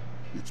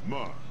 It's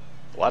mine.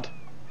 What?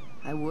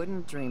 I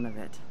wouldn't dream of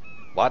it.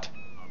 What?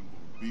 I'm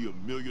gonna be a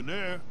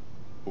millionaire.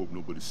 Hope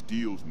nobody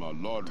steals my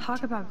lottery.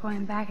 Talk about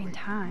going back in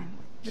time.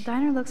 The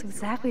diner looks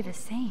exactly the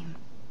same.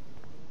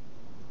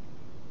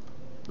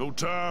 No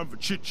time for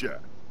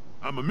chit-chat.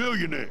 I'm a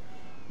millionaire.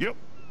 Yep.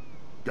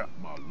 Got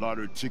my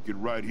lottery ticket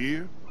right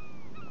here.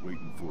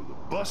 Waiting for the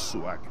bus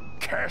so I can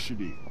cash it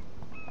in.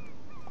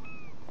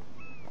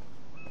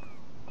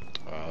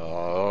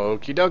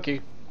 Okie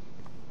dokie.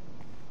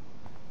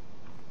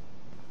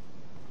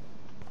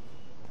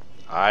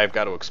 I've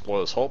got to explore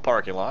this whole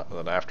parking lot, and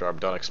then after I'm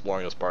done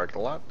exploring this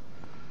parking lot,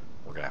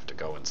 we're gonna have to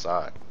go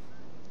inside.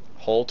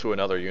 Hole to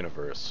another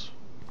universe.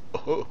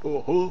 A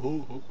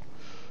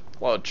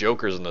lot of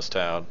jokers in this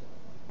town.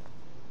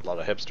 A lot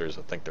of hipsters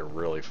that think they're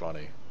really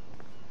funny.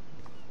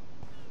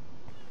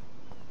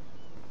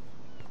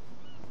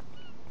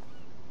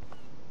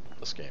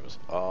 This game is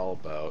all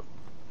about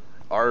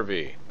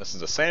RV. This is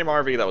the same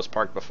RV that was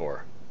parked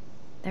before.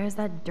 There's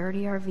that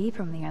dirty RV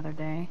from the other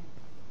day.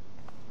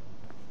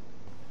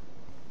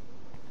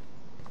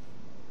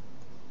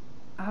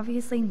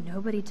 Obviously,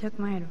 nobody took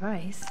my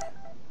advice.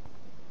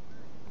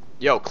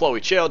 Yo, Chloe,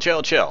 chill,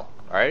 chill, chill.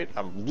 Alright?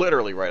 I'm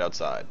literally right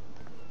outside.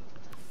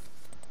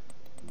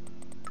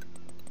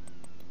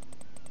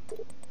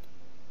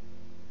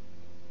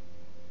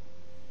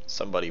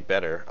 Somebody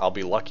better. I'll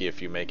be lucky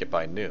if you make it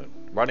by noon.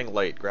 Running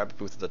late. Grab a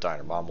booth at the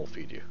diner. Mom will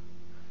feed you.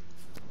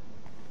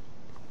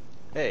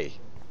 Hey.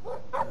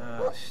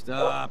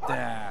 Stop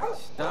that.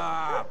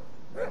 Stop.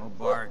 No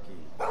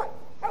barking.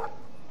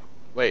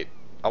 Wait.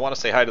 I want to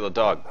say hi to the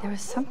dog. There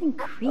was something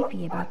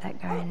creepy about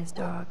that guy and his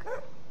dog.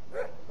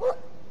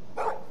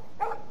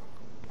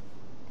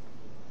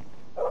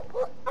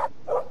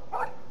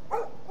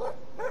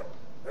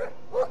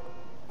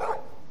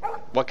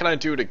 What can I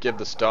do to give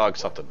this dog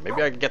something?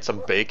 Maybe I can get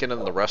some bacon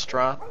in the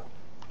restaurant?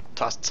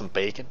 Toss some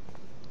bacon?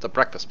 It's a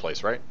breakfast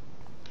place, right?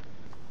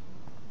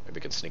 Maybe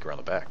we can sneak around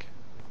the back.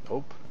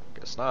 Nope,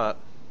 guess not.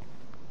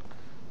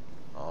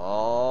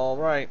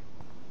 Alright.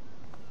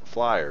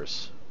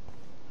 Flyers.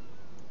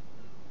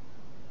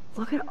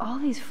 Look at all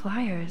these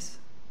flyers.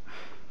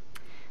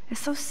 It's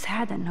so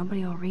sad that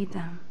nobody will read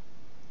them.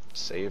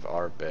 Save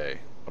our bay.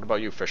 What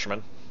about you,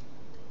 fisherman?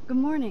 Good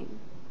morning.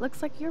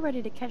 Looks like you're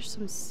ready to catch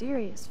some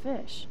serious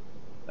fish.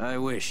 I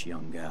wish,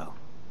 young gal.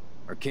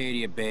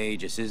 Arcadia Bay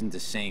just isn't the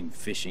same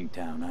fishing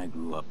town I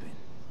grew up in.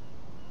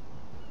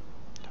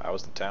 How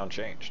has the town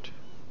changed?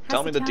 Has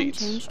Tell me the town deets.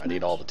 changed I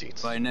need much? all the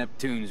deets. By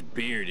Neptune's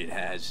beard it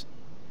has.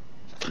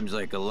 Seems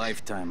like a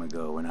lifetime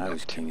ago when I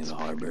was king of the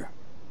harbor.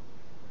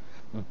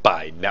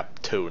 By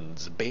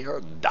Neptune's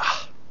beard.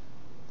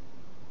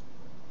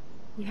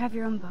 You have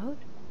your own boat?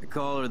 I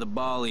call her the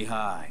Bali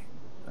High.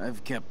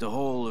 I've kept a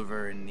hold of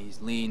her in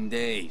these lean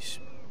days.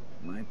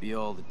 Might be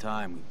all the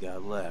time we've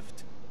got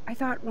left. I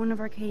thought one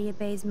of Arcadia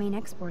Bay's main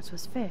exports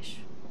was fish.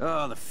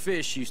 Oh, the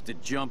fish used to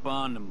jump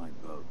onto my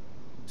boat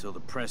until the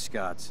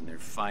Prescotts and their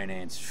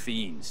finance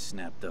fiends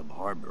snapped up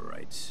harbor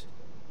rights.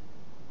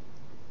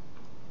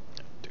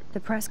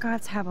 The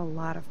Prescotts have a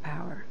lot of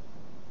power.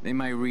 They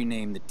might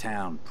rename the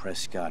town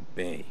Prescott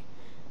Bay,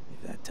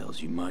 if that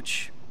tells you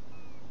much.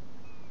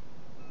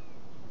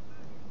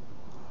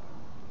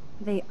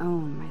 They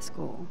own my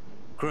school.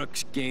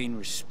 Crooks gain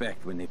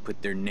respect when they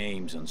put their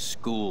names on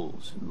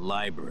schools and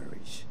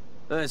libraries.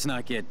 Let's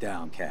not get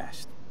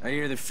downcast. I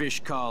hear the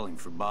fish calling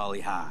for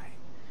Bali High.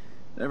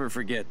 Never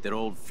forget that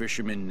old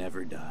fishermen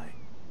never die.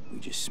 We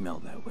just smell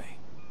that way.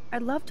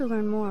 I'd love to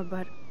learn more,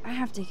 but I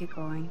have to get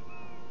going.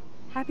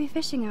 Happy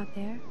fishing out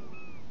there.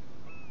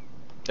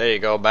 There you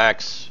go,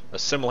 Max.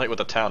 Assimilate with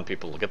the town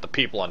people. Get the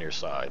people on your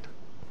side.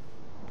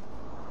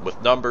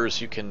 With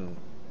numbers, you can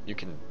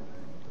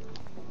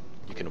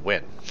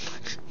win.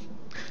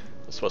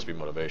 It's supposed to be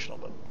motivational,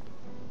 but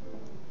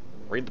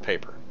read the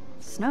paper.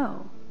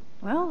 Snow.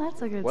 Well,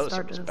 that's a good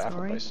start to the baffled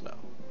story. by snow.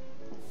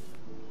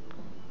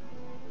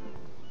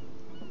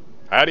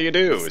 How do you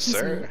do, Excuse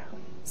sir? me.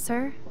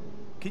 Sir?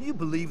 Can you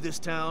believe this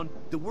town?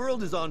 The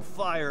world is on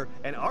fire,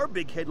 and our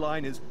big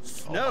headline is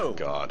snow. Oh my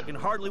God. Can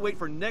hardly wait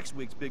for next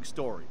week's big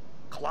story.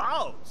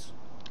 Clouds.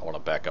 I want to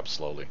back up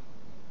slowly.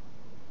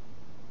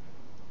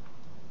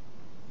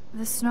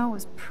 The snow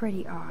was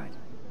pretty odd.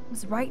 It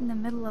was right in the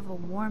middle of a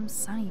warm,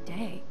 sunny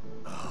day.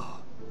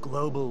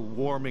 Global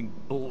warming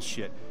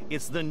bullshit.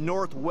 It's the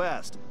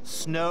Northwest.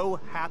 Snow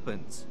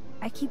happens.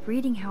 I keep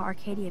reading how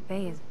Arcadia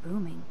Bay is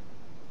booming.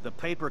 The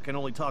paper can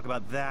only talk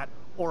about that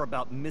or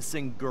about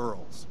missing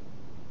girls.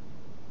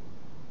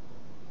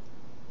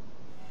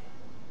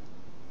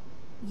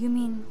 You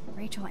mean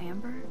Rachel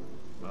Amber?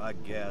 I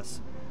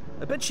guess.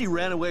 I bet she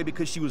ran away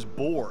because she was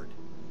bored.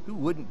 Who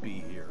wouldn't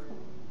be here?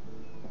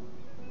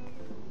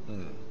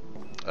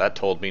 That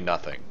told me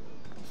nothing.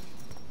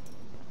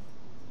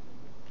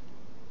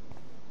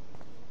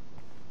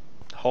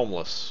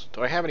 Homeless.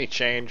 Do I have any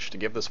change to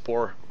give this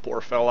poor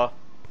fella?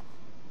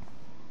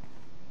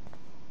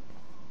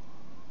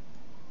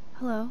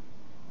 Hello.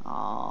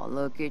 Oh,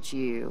 look at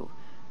you.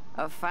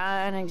 A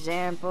fine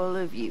example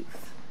of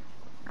youth.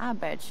 I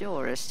bet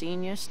you're a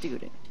senior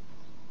student.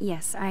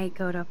 Yes, I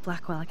go to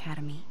Blackwell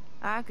Academy.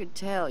 I could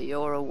tell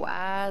you're a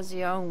wise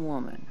young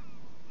woman.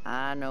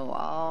 I know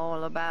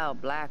all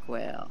about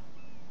Blackwell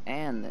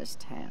and this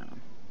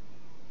town.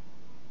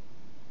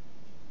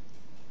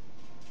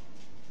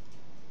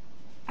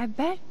 I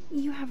bet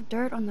you have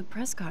dirt on the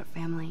Prescott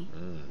family.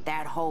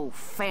 That whole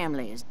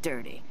family is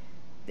dirty.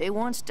 They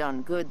once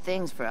done good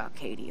things for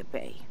Arcadia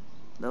Bay.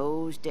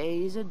 Those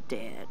days are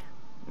dead,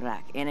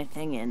 like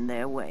anything in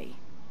their way.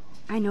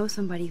 I know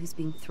somebody who's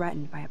being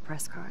threatened by a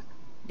Prescott.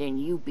 Then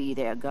you be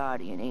their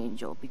guardian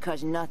angel,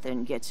 because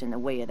nothing gets in the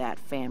way of that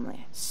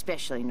family,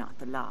 especially not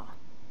the law.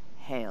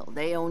 Hell,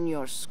 they own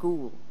your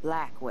school,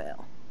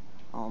 Blackwell.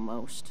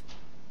 Almost.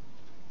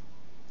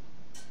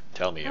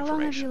 Tell me How long have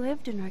information. you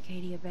lived in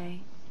Arcadia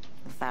Bay?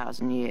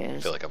 1,000 years. I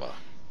feel like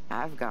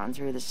I've gone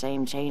through the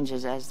same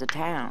changes as the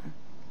town.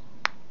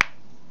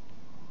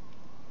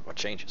 What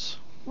changes?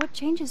 What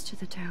changes to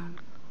the town?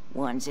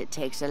 Ones it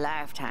takes a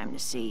lifetime to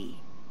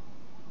see.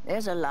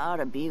 There's a lot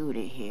of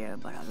beauty here,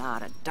 but a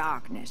lot of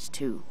darkness,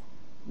 too.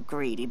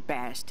 Greedy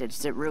bastards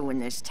that ruin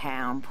this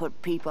town,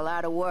 put people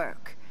out of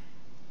work.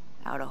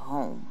 Out of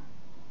home.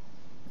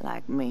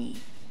 Like me.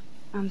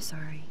 I'm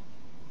sorry.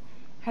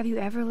 Have you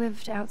ever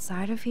lived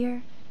outside of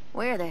here?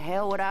 Where the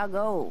hell would I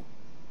go?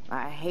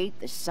 I hate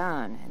the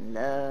sun and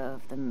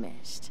love the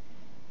mist.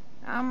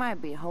 I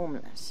might be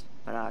homeless,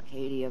 but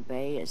Arcadia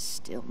Bay is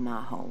still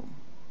my home.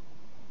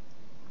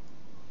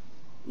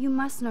 You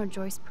must know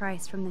Joyce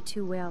Price from the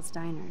Two Whales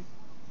Diner.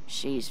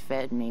 She's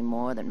fed me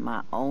more than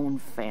my own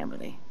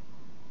family.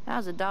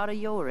 How's a daughter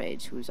your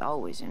age who's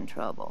always in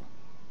trouble?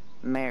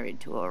 Married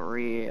to a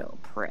real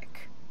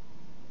prick.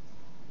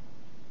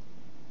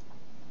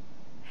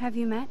 Have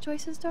you met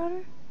Joyce's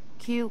daughter?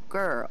 Cute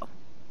girl.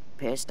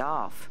 Pissed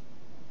off.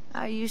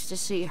 I used to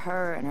see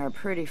her and her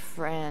pretty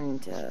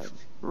friend,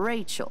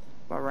 Rachel,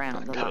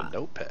 around a Got lot. a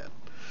notepad.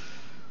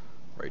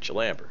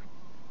 Rachel Amber.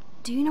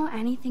 Do you know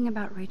anything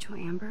about Rachel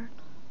Amber?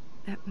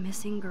 That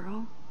missing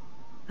girl?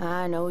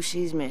 I know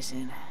she's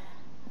missing.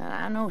 And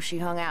I know she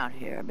hung out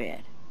here a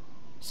bit.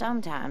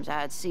 Sometimes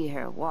I'd see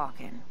her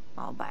walking,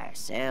 all by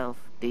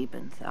herself, deep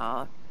in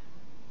thought.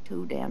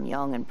 Too damn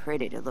young and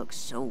pretty to look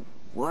so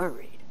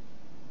worried.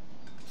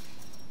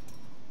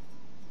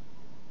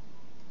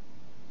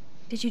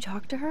 Did you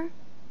talk to her?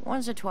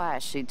 Once or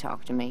twice she'd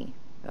talk to me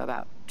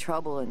about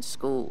trouble in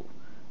school,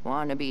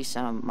 wanting to be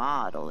some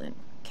model in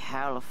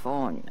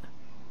California.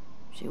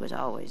 She was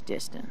always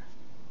distant,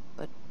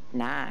 but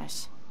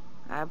nice.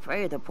 I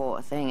pray the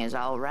poor thing is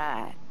all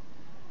right.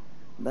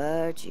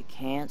 But you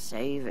can't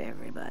save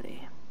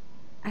everybody.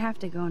 I have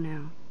to go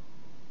now.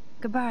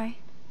 Goodbye.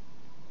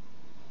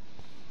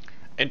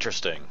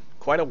 Interesting.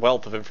 Quite a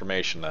wealth of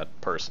information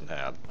that person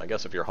had. I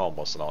guess if you're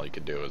homeless and all you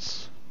can do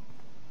is,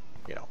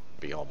 you know,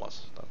 be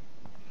homeless. Don't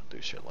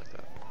do shit like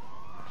that.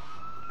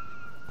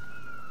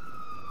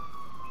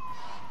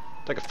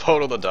 Take a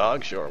photo of the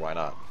dog? Sure, why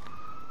not?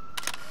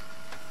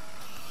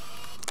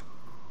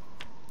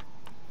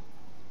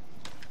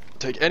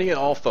 Take any and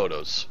all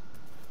photos.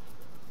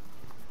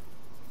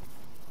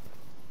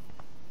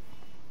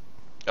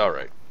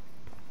 Alright.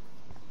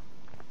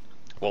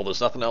 Well,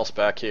 there's nothing else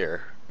back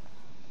here.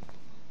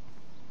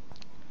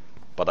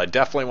 But I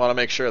definitely want to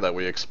make sure that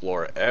we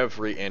explore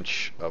every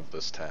inch of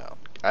this town.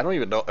 I don't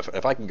even know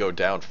if I can go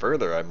down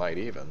further, I might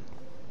even.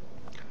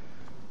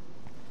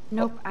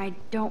 Nope, I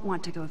don't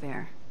want to go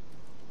there.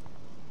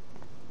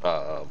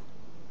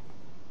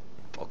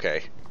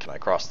 Okay. Can I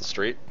cross the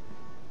street?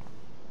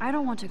 I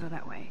don't want to go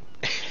that way.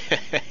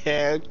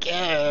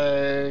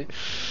 Okay.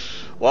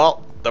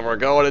 Well, then we're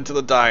going into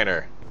the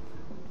diner.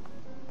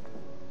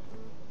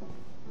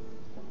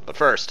 But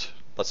first,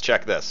 let's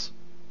check this.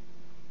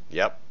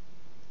 Yep.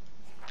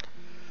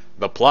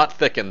 The plot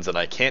thickens and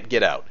I can't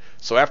get out.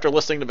 So after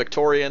listening to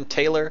Victoria and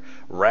Taylor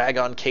rag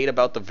on Kate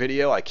about the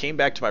video, I came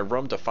back to my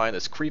room to find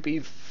this creepy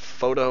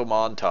photo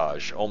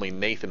montage. Only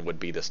Nathan would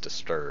be this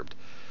disturbed.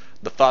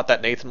 The thought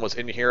that Nathan was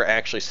in here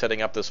actually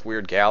setting up this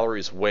weird gallery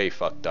is way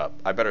fucked up.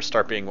 I better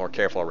start being more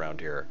careful around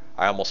here.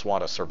 I almost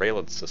want a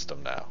surveillance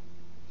system now.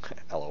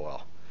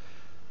 LOL.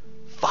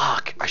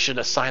 Fuck! I should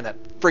have signed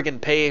that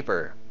friggin'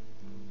 paper!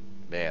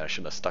 Man, I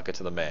shouldn't have stuck it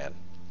to the man.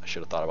 I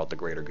should have thought about the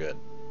greater good.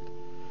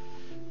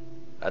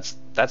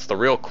 That's the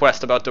real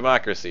quest about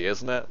democracy,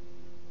 isn't it?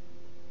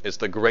 Is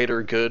the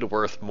greater good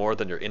worth more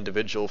than your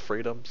individual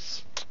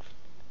freedoms?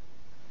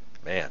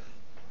 Man.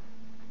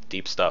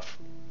 Deep stuff.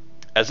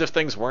 As if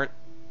things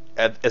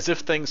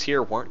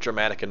here weren't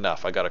dramatic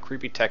enough, I got a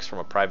creepy text from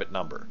a private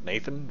number.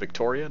 Nathan?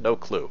 Victoria? No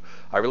clue.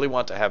 I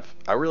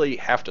really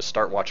have to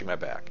start watching my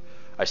back.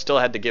 I still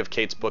had to give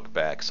Kate's book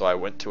back, so I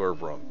went to her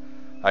room.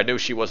 I knew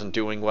she wasn't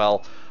doing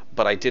well,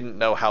 but I didn't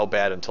know how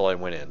bad until I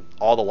went in.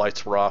 All the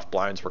lights were off,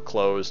 blinds were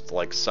closed,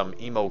 like some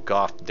emo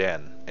goth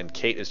den, and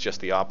Kate is just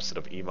the opposite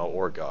of emo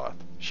or goth.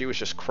 She was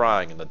just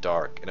crying in the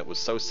dark, and it was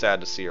so sad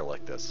to see her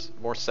like this.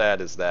 More sad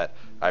is that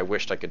I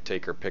wished I could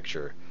take a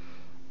picture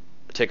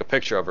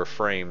of her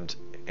framed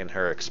in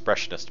her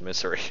expressionist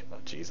misery. Oh,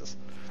 Jesus.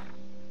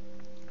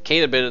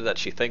 Kate admitted that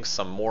she thinks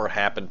some more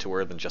happened to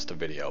her than just a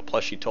video.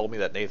 Plus, she told me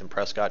that Nathan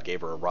Prescott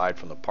gave her a ride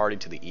from the party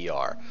to the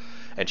ER,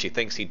 and she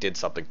thinks he did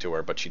something to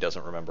her, but she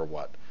doesn't remember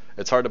what.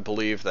 It's hard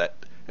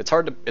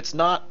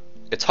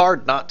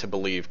not to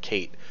believe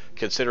Kate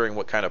considering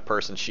what kind of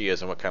person she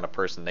is and what kind of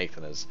person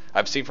Nathan is.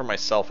 I've seen for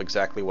myself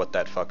exactly what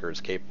that fucker is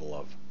capable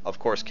of. Of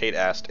course, Kate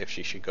asked if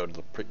she should go to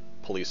the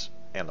police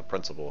and the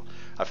principal.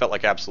 I felt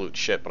like absolute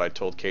shit, but I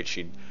told Kate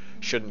she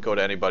shouldn't go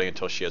to anybody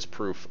until she has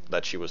proof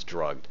that she was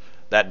drugged.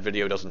 That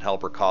video doesn't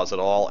help her cause at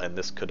all, and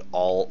this could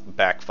all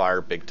backfire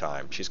big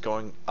time. She's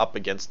going up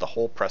against the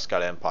whole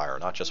Prescott empire,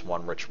 not just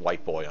one rich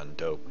white boy on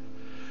dope.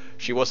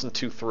 She wasn't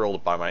too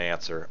thrilled by my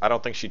answer. I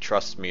don't think she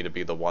trusts me to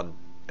be the one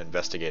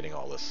investigating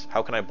all this.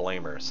 How can I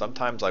blame her?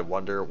 Sometimes I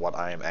wonder what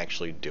I am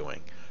actually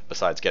doing,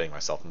 besides getting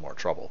myself in more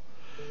trouble.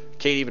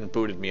 Kate even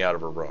booted me out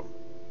of her room.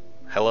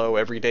 Hello,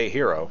 everyday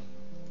hero.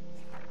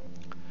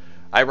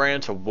 I ran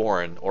into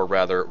Warren, or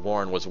rather,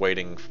 Warren was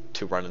waiting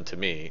to run into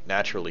me.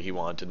 Naturally, he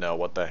wanted to know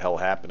what the hell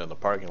happened in the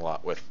parking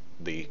lot with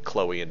the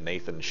Chloe and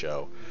Nathan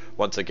show.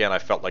 Once again, I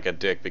felt like a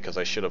dick because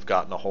I should have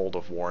gotten a hold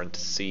of Warren to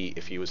see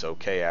if he was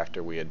okay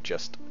after we had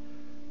just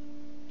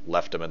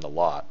left him in the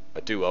lot.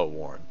 I do owe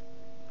Warren.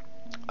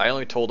 I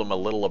only told him a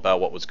little about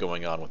what was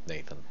going on with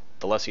Nathan.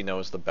 The less he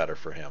knows, the better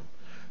for him.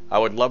 I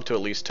would love to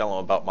at least tell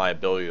him about my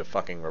ability to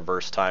fucking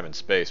reverse time and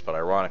space, but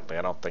ironically,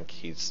 I don't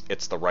think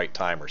it's the right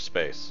time or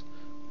space.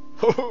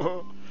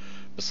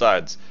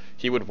 Besides,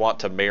 he would want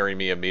to marry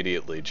me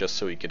immediately just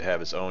so he could have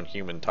his own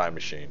human time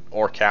machine,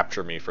 or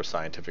capture me for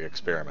scientific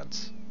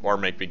experiments, or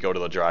make me go to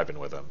the drive-in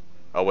with him.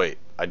 Oh wait,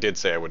 I did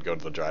say I would go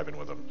to the drive-in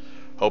with him.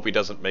 Hope he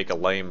doesn't make a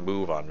lame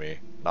move on me.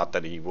 Not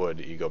that he would,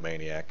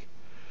 egomaniac.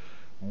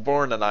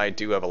 Warren and I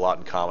do have a lot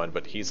in common,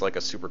 but he's like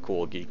a super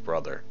cool geek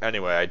brother.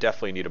 Anyway, I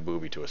definitely need a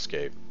movie to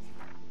escape.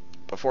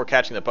 Before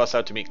catching the bus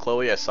out to meet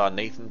Chloe, I saw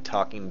Nathan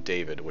talking to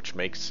David, which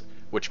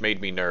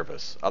made me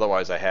nervous.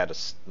 Otherwise, I had a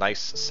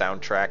nice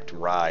soundtracked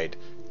ride,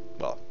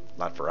 well,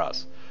 not for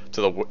us,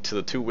 to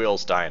the Two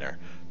Wheels Diner.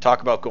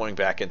 Talk about going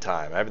back in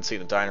time. I haven't seen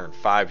the diner in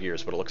 5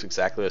 years, but it looks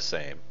exactly the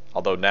same.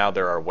 Although now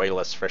there are way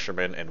less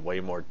fishermen and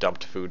way more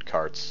dumped food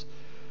carts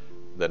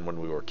than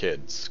when we were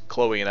kids.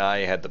 Chloe and I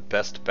had the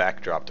best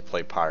backdrop to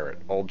play pirate.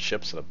 Old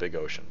ships and a big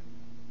ocean.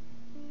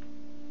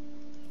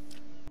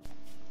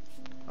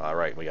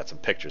 Alright, we got some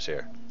pictures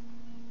here.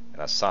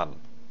 And a sun.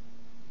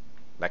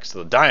 Next to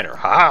the diner.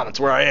 Haha, that's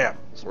where I am.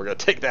 So we're gonna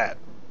take that.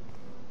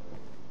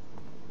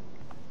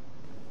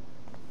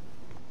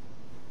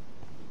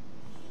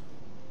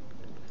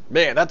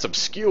 Man, that's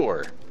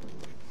obscure.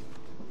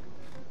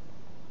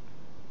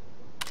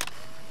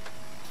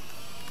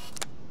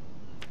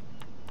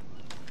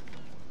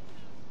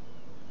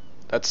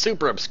 That's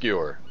super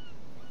obscure.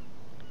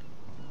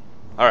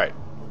 Alright.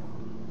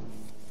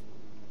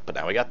 But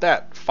now we got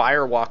that.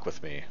 Fire walk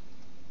with me.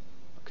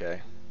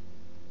 Okay.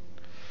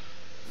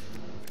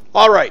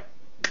 Alright.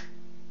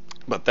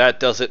 But that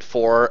does it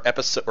for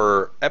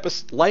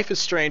Life is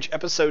Strange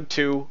Episode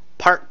 2,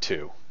 Part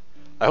 2.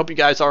 I hope you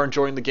guys are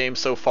enjoying the game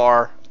so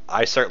far.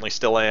 I certainly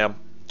still am.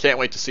 Can't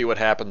wait to see what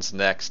happens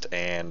next,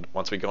 and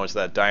once we go into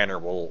that diner,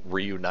 we'll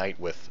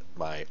reunite with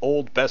my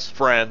old best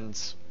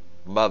friend's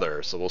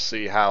mother, so we'll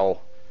see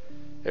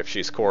if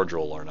she's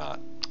cordial or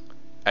not.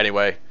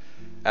 Anyway,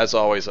 as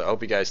always, I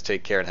hope you guys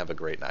take care and have a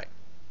great night.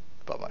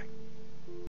 Bye-bye.